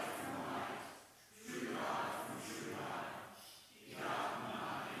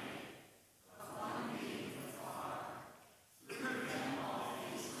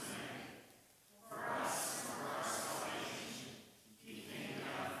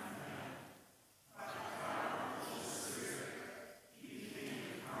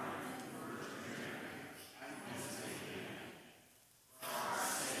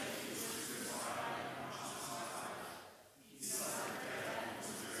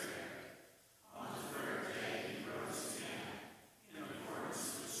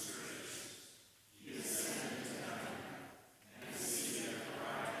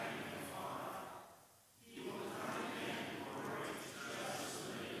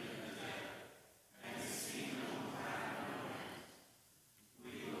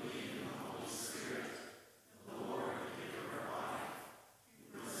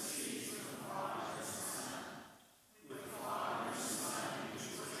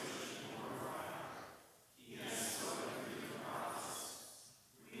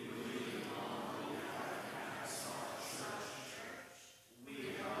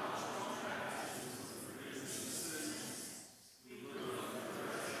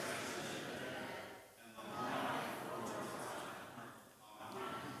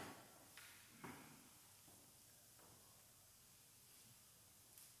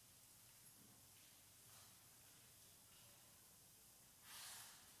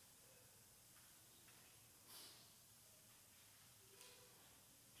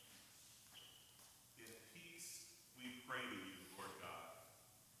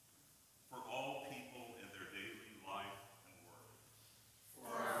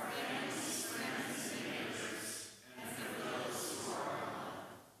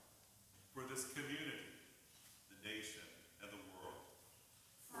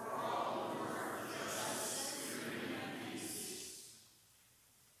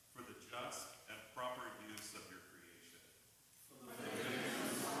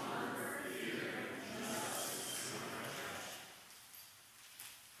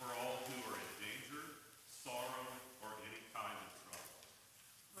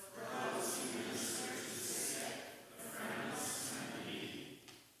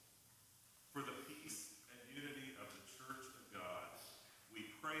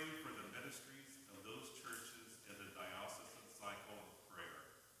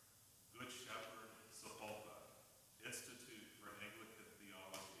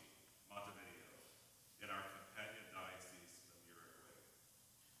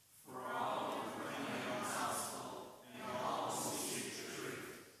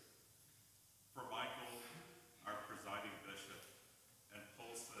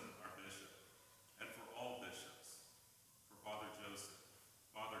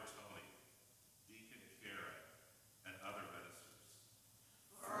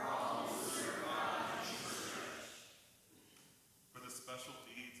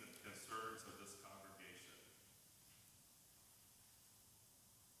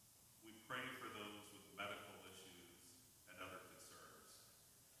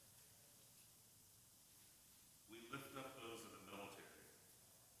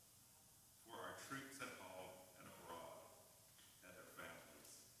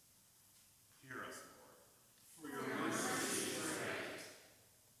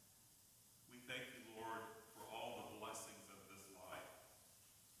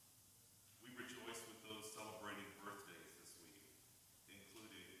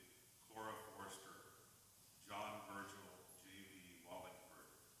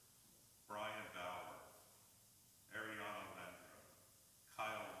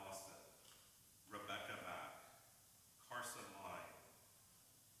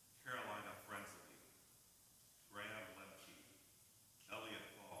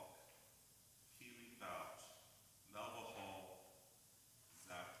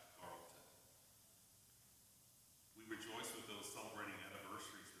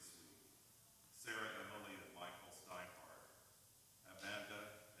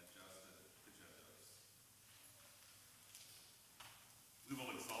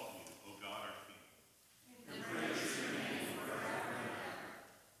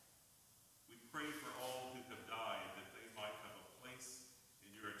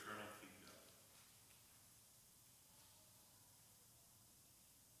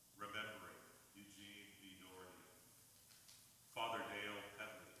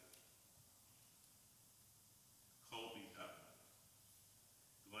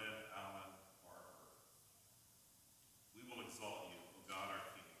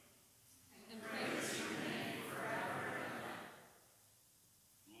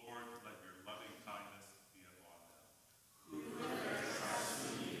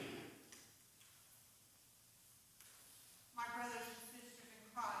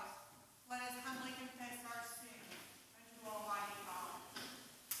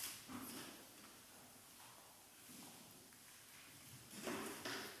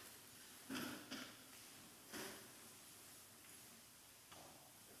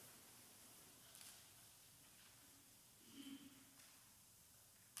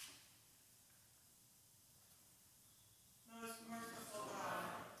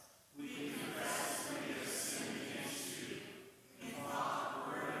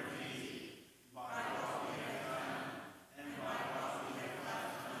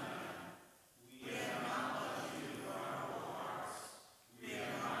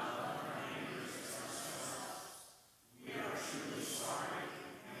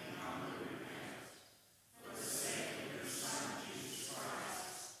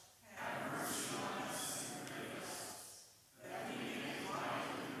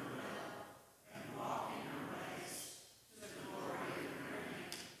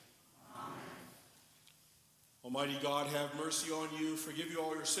 Almighty God, have mercy on you, forgive you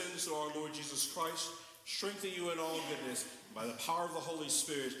all your sins through our Lord Jesus Christ, strengthen you in all goodness, and by the power of the Holy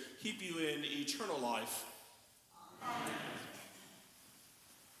Spirit, keep you in eternal life. Amen.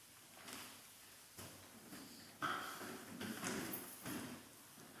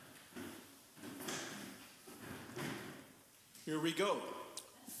 Here we go.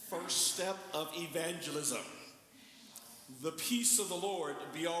 First step of evangelism. The peace of the Lord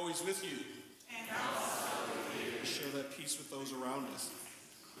be always with you. And also with you. Share that peace with those around us.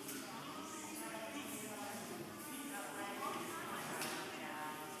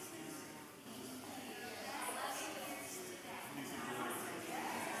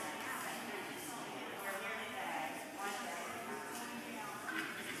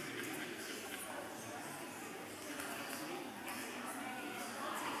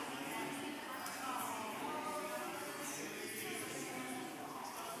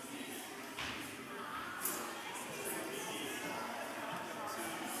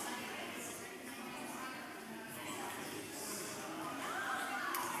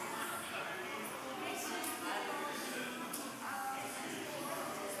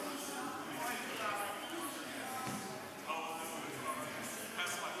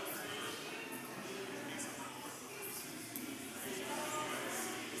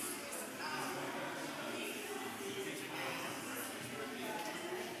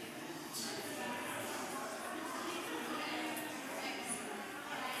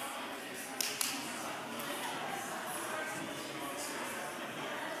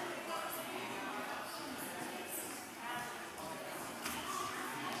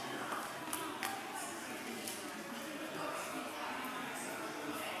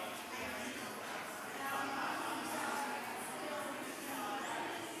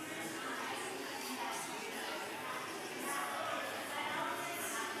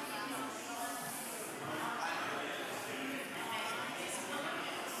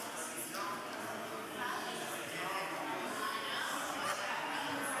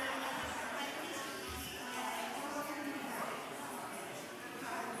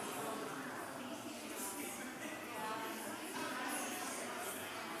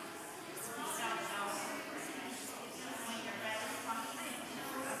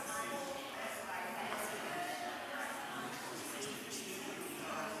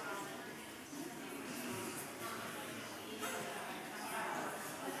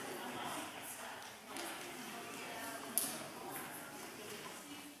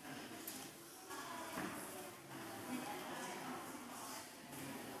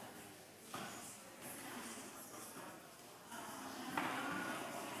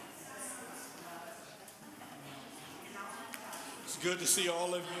 It's good to see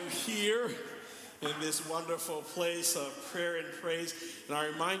all of you here in this wonderful place of prayer and praise. And I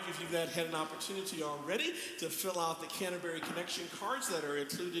remind you, if you've not had an opportunity already, to fill out the Canterbury Connection cards that are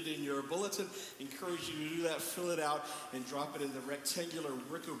included in your bulletin. Encourage you to do that, fill it out, and drop it in the rectangular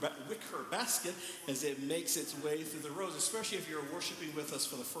wicker basket as it makes its way through the rows, especially if you're worshiping with us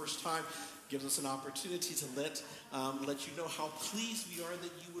for the first time. Gives us an opportunity to let you know how pleased we are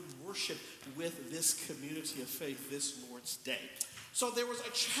that you would worship with this community of faith this Lord's Day. So there was a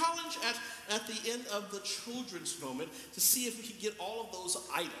challenge at the end of the children's moment to see if we could get all of those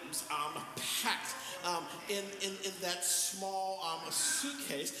items packed in that small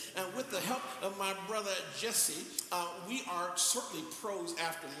suitcase. And with the help of my brother Jesse, we are certainly pros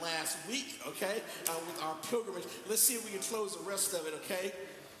after last week, okay, with our pilgrimage. Let's see if we can close the rest of it, okay?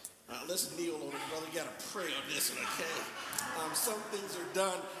 Let's kneel on it, brother. You got to pray on this one, okay? Some things are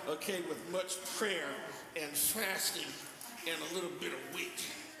done, okay, with much prayer and fasting and a little bit of wait.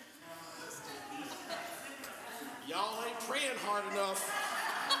 Y'all ain't praying hard enough.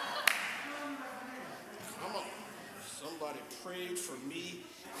 Come on. Somebody prayed for me,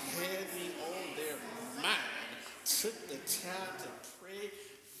 had me on their mind, took the time to pray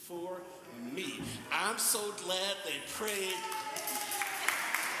for me. I'm so glad they prayed.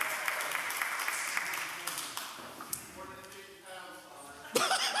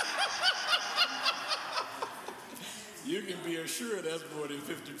 You can be assured that's more than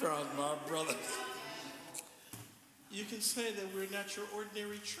 50 pounds, my brother. You can say that we're not your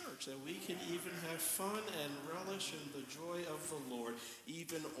ordinary church, that we can even have fun and relish in the joy of the Lord,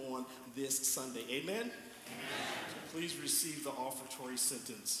 even on this Sunday. Amen? Amen. So please receive the offertory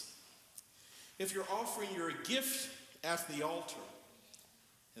sentence. If you're offering your gift at the altar,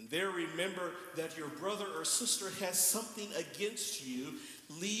 and there remember that your brother or sister has something against you,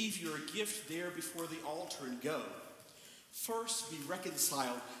 leave your gift there before the altar and go. First, be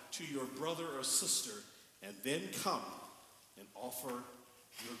reconciled to your brother or sister, and then come and offer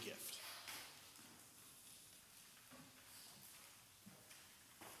your gift.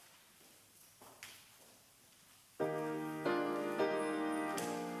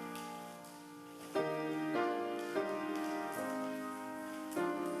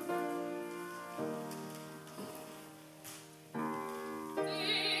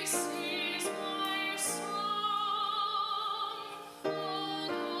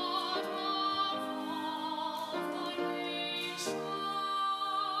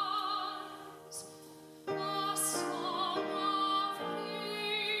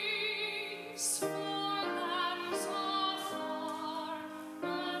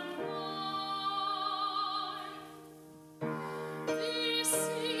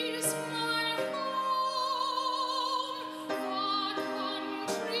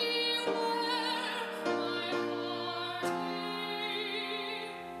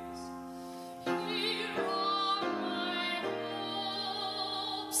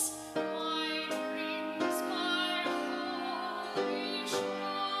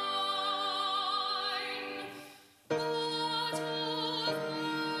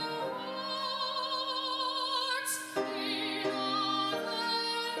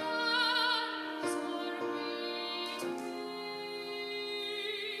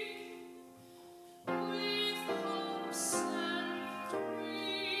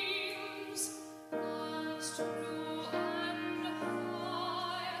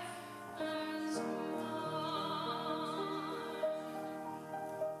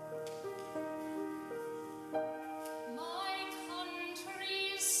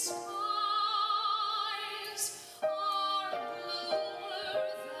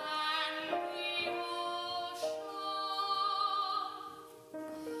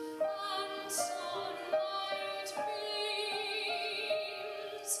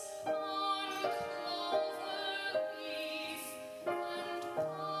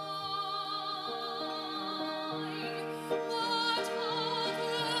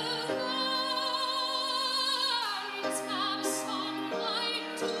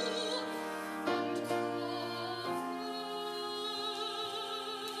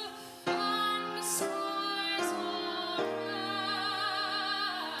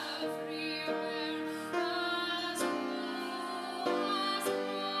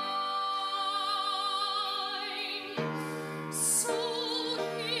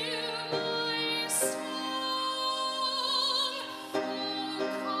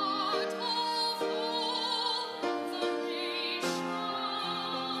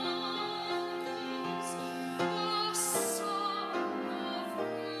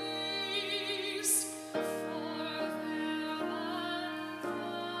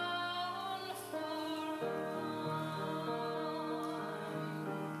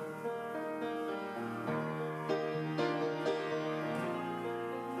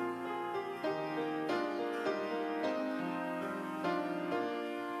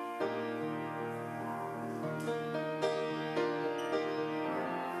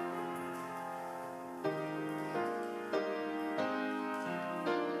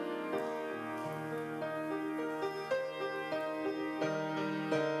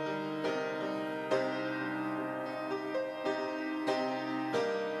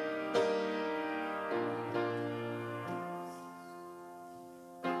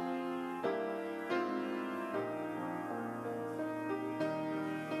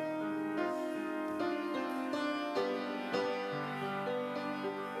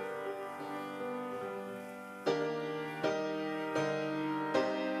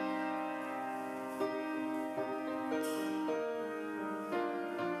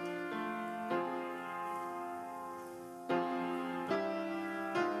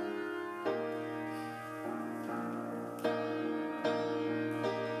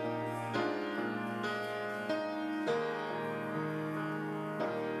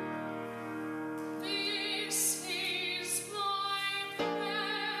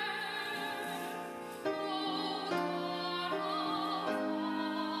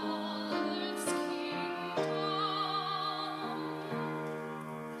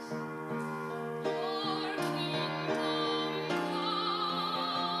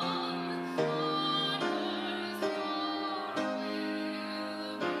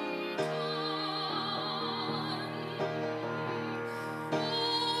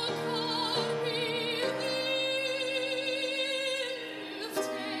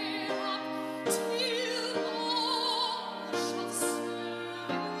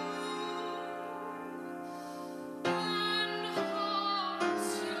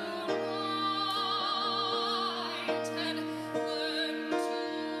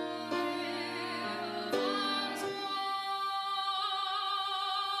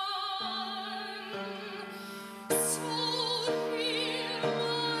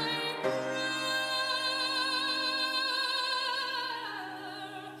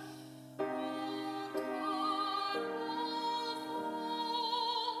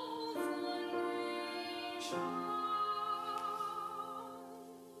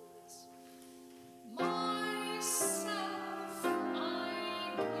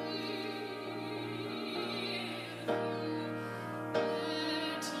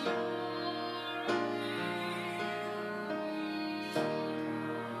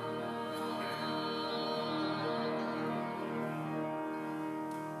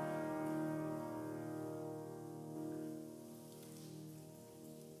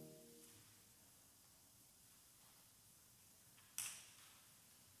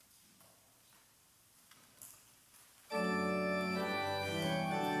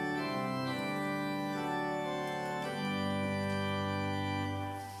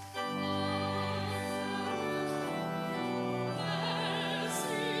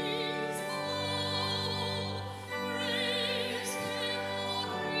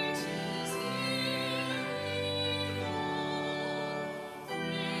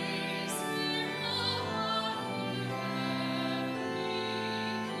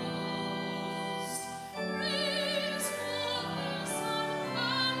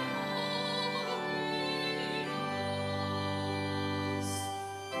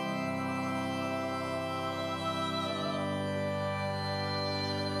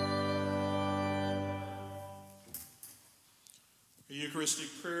 The Eucharistic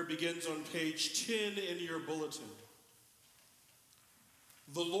prayer begins on page 10 in your bulletin.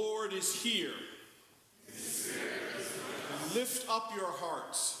 The Lord is here. Lift up your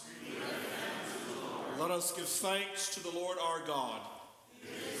hearts. Let us give thanks to the Lord our God. It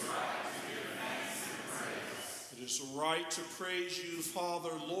is right to praise you,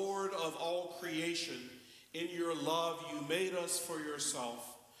 Father, Lord of all creation. In your love you made us for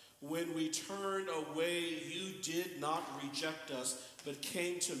yourself. When we turned away, you did not reject us, but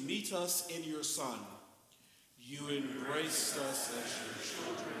came to meet us in your Son. You embraced us as your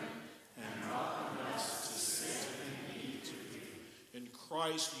children and welcomed us to sit and eat with you. In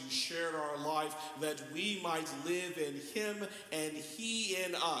Christ you shared our life that we might live in him and he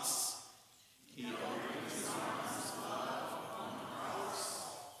in us. He opened his arms of love upon the cross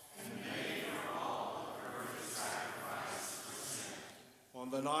and made for all the perfect sacrifice for sin. On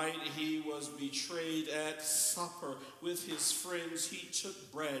the night he was betrayed at supper with his friends, he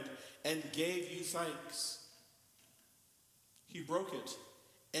took bread and gave you thanks. He broke it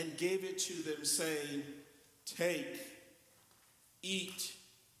and gave it to them, saying, "Take, eat.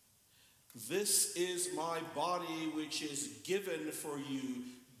 This is my body which is given for you.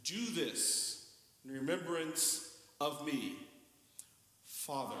 Do this in remembrance of me."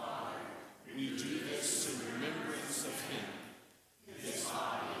 Father, we do this in remembrance of him. His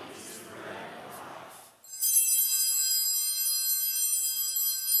body is the bread of life.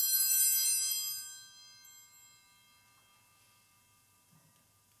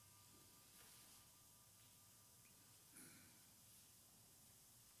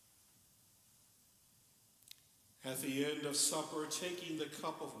 At the end of supper, taking the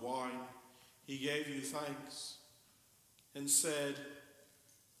cup of wine, he gave you thanks and said,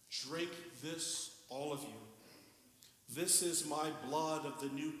 "Drink this, all of you. This is my blood of the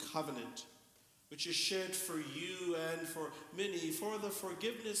new covenant, which is shed for you and for many for the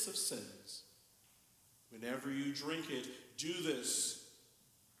forgiveness of sins. Whenever you drink it, do this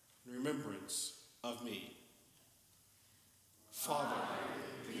in remembrance of me." Father,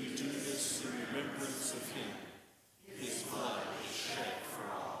 we do this in remembrance of him. His blood is shed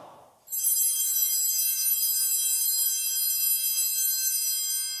for all.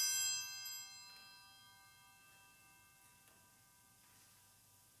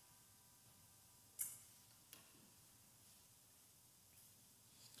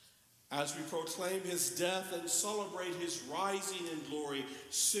 As we proclaim his death and celebrate his rising in glory,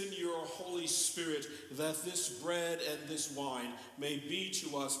 send your Holy Spirit that this bread and this wine may be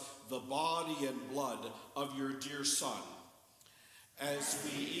to us the body and blood of your dear Son. As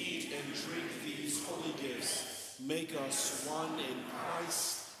we eat and drink these holy gifts, make us one in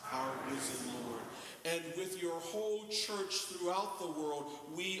Christ, our risen Lord. And with your whole church throughout the world,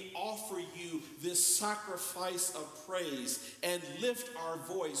 we offer you this sacrifice of praise and lift our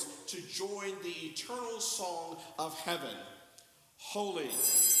voice to join the eternal song of heaven. Holy,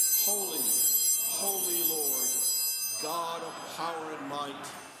 holy, holy Lord, God of power and might,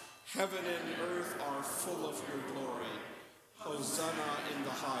 heaven and earth are full of your glory. Hosanna in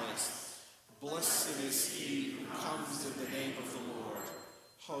the highest. Blessed is he who comes in the name of the Lord.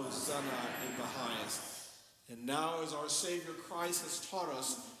 Hosanna in the highest. And now, as our Savior Christ has taught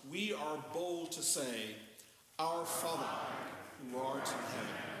us, we are bold to say, Our Father, who art in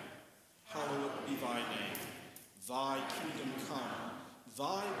heaven, hallowed be thy name. Thy kingdom come,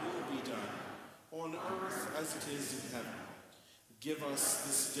 thy will be done, on earth as it is in heaven. Give us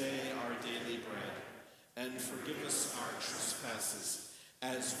this day our daily bread, and forgive us our trespasses,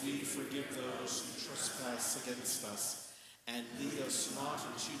 as we forgive those who trespass against us. And lead us not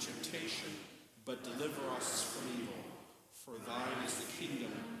into temptation, but deliver us from evil. For thine is the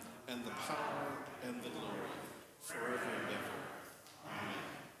kingdom, and the power, and the glory, forever and ever. Amen.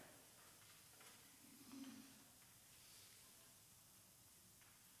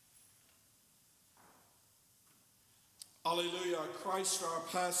 Alleluia, Christ our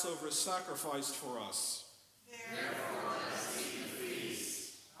Passover is sacrificed for us. Therefore, let us keep the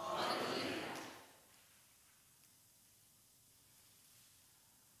feast. Alleluia.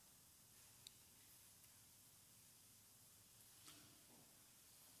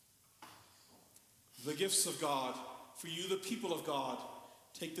 The gifts of God, for you, the people of God,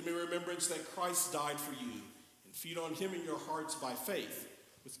 take them in remembrance that Christ died for you, and feed on him in your hearts by faith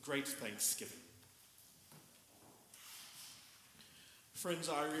with great thanksgiving. Friends,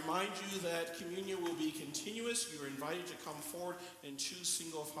 I remind you that communion will be continuous. You are invited to come forward in two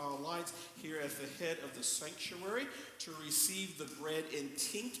single file lines here at the head of the sanctuary to receive the bread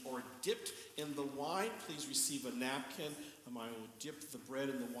intinct or dipped in the wine. Please receive a napkin, a I will dip the bread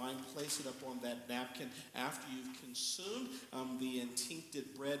in the wine, place it up on that napkin. After you've consumed the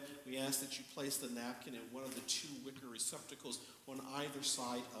intincted bread, we ask that you place the napkin in one of the 2 wicker receptacles on either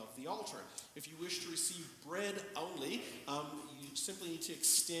side of the altar. If you wish to receive bread only, you simply need to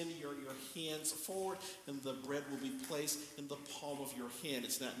extend your hands forward, and the bread will be placed in the palm of your hand.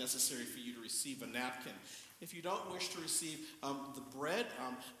 It's not necessary for you to receive a napkin. If you don't wish to receive the bread,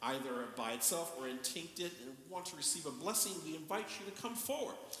 either by itself or intincted, and want to receive a blessing, we invite you to come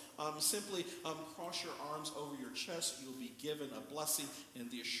forward. Simply cross your arms over your chest. You'll be given a blessing and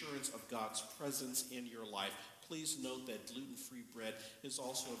the assurance of God's presence in your life. Please note that gluten-free bread is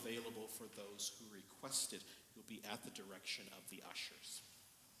also available for those who request it. You'll be at the direction of the ushers.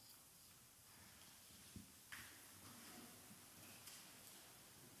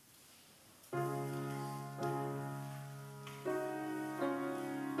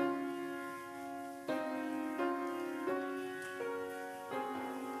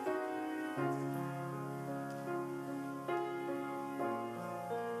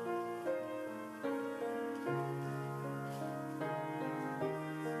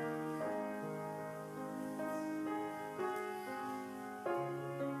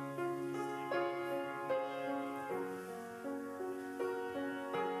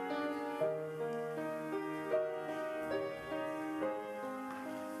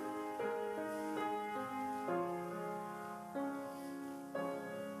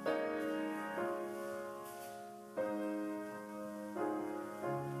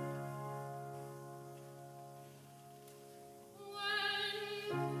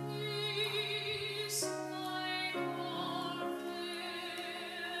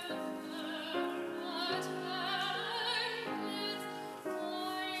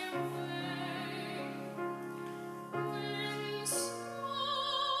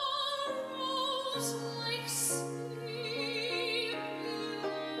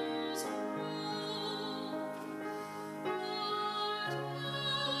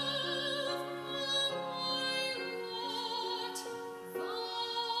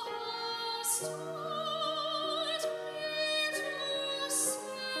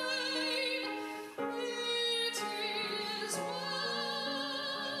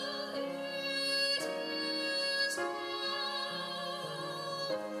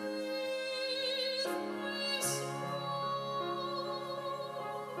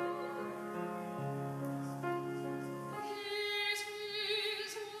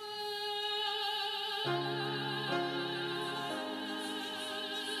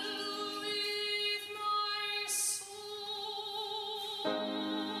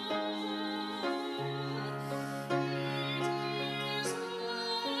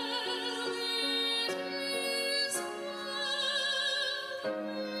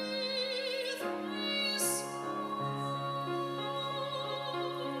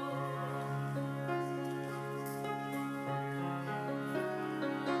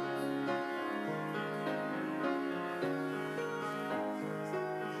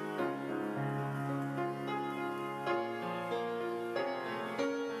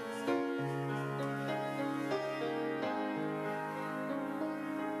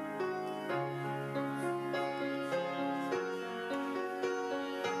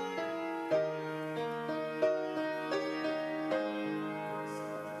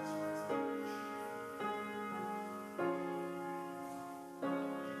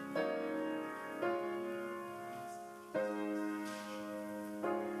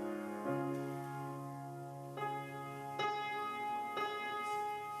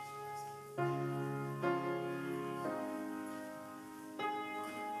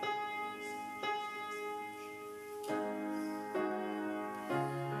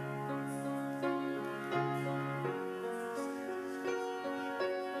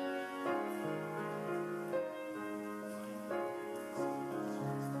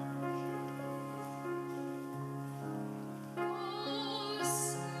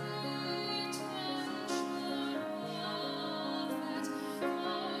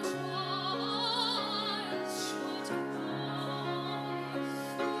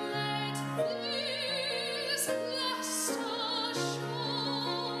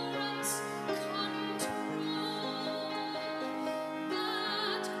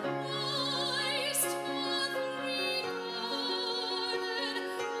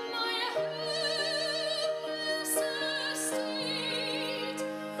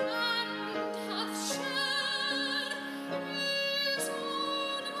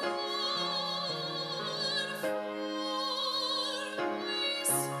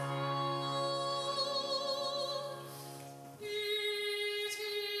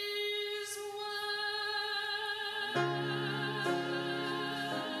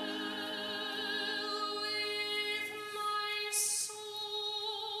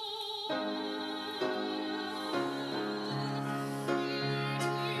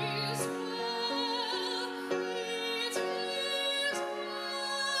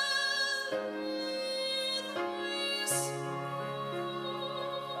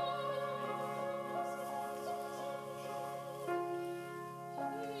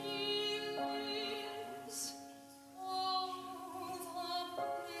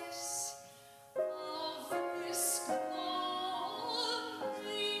 Of this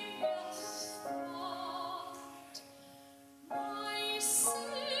glorious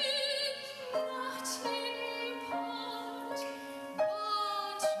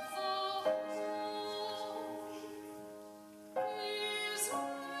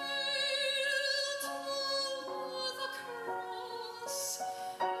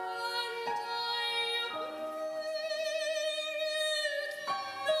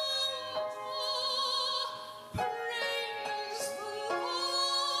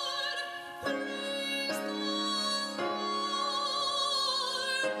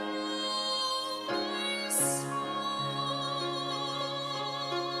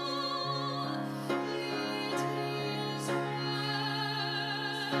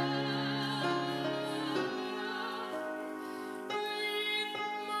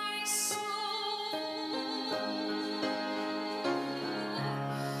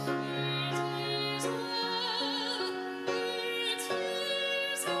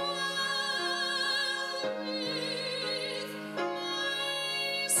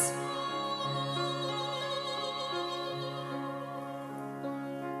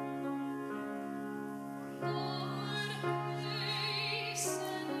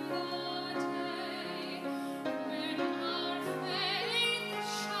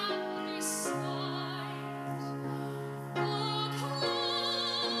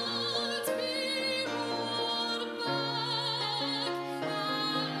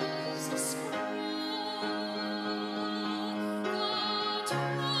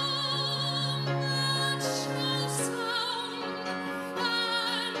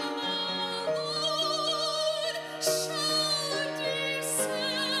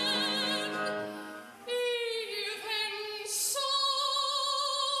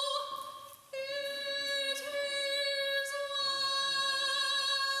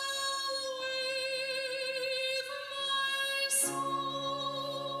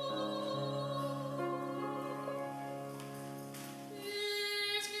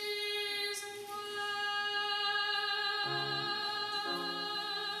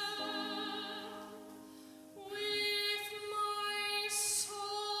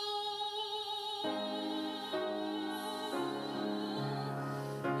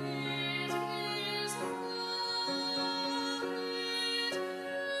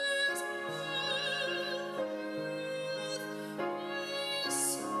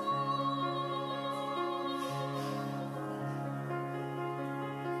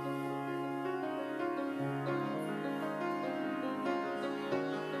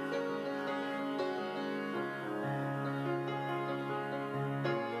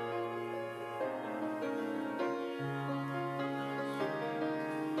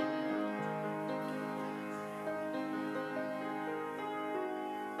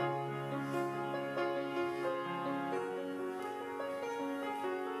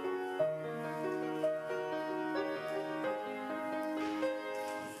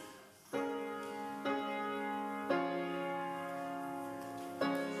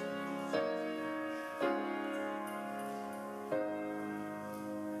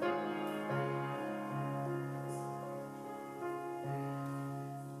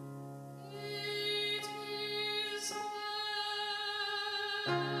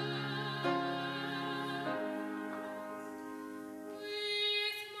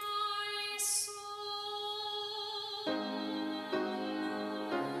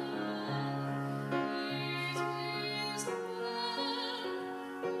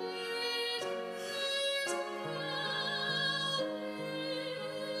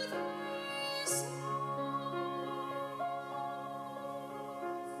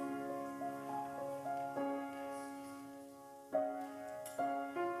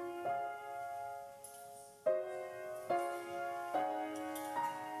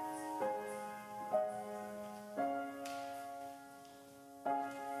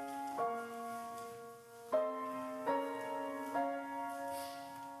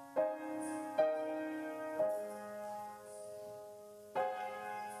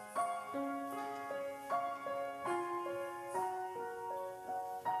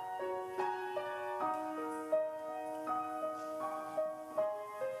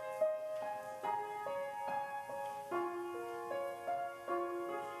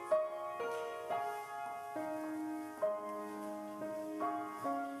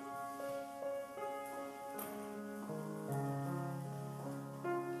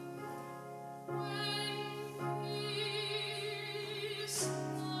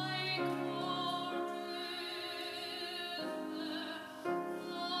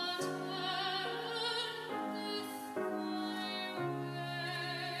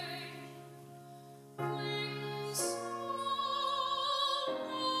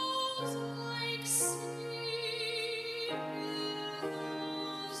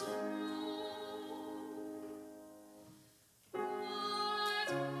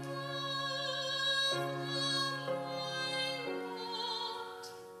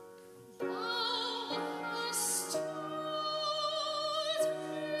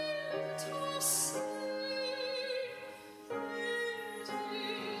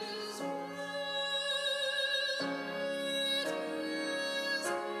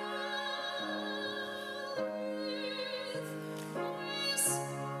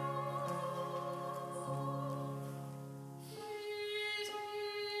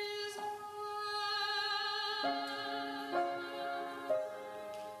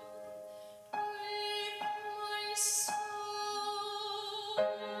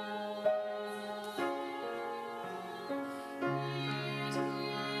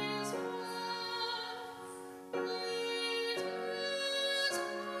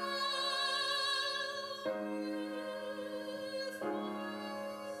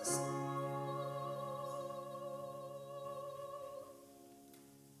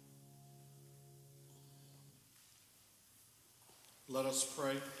Let us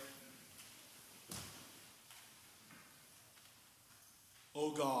pray.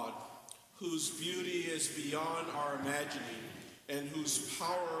 O God, whose beauty is beyond our imagining and whose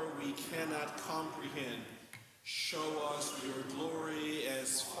power we cannot comprehend, show us your glory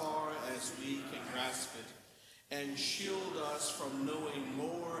as far as we can grasp it, and shield us from knowing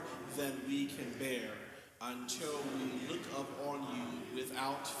more than we can bear until we look upon you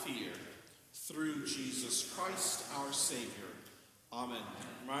without fear. Through Jesus Christ, our Savior. Amen.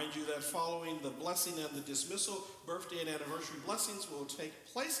 Remind you that following the blessing and the dismissal, birthday and anniversary blessings will take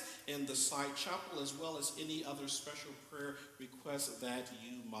place in the side chapel, as well as any other special prayer requests that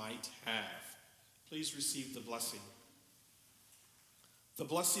you might have. Please receive the blessing. The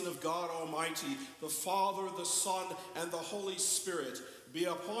blessing of God Almighty, the Father, the Son, and the Holy Spirit be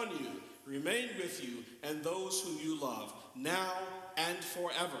upon you, remain with you, and those whom you love, now and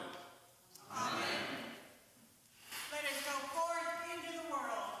forever. Amen. Let us go forth into the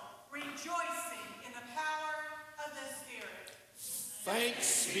world, rejoicing in the power of the Spirit.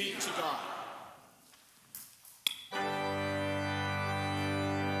 Thanks be to God.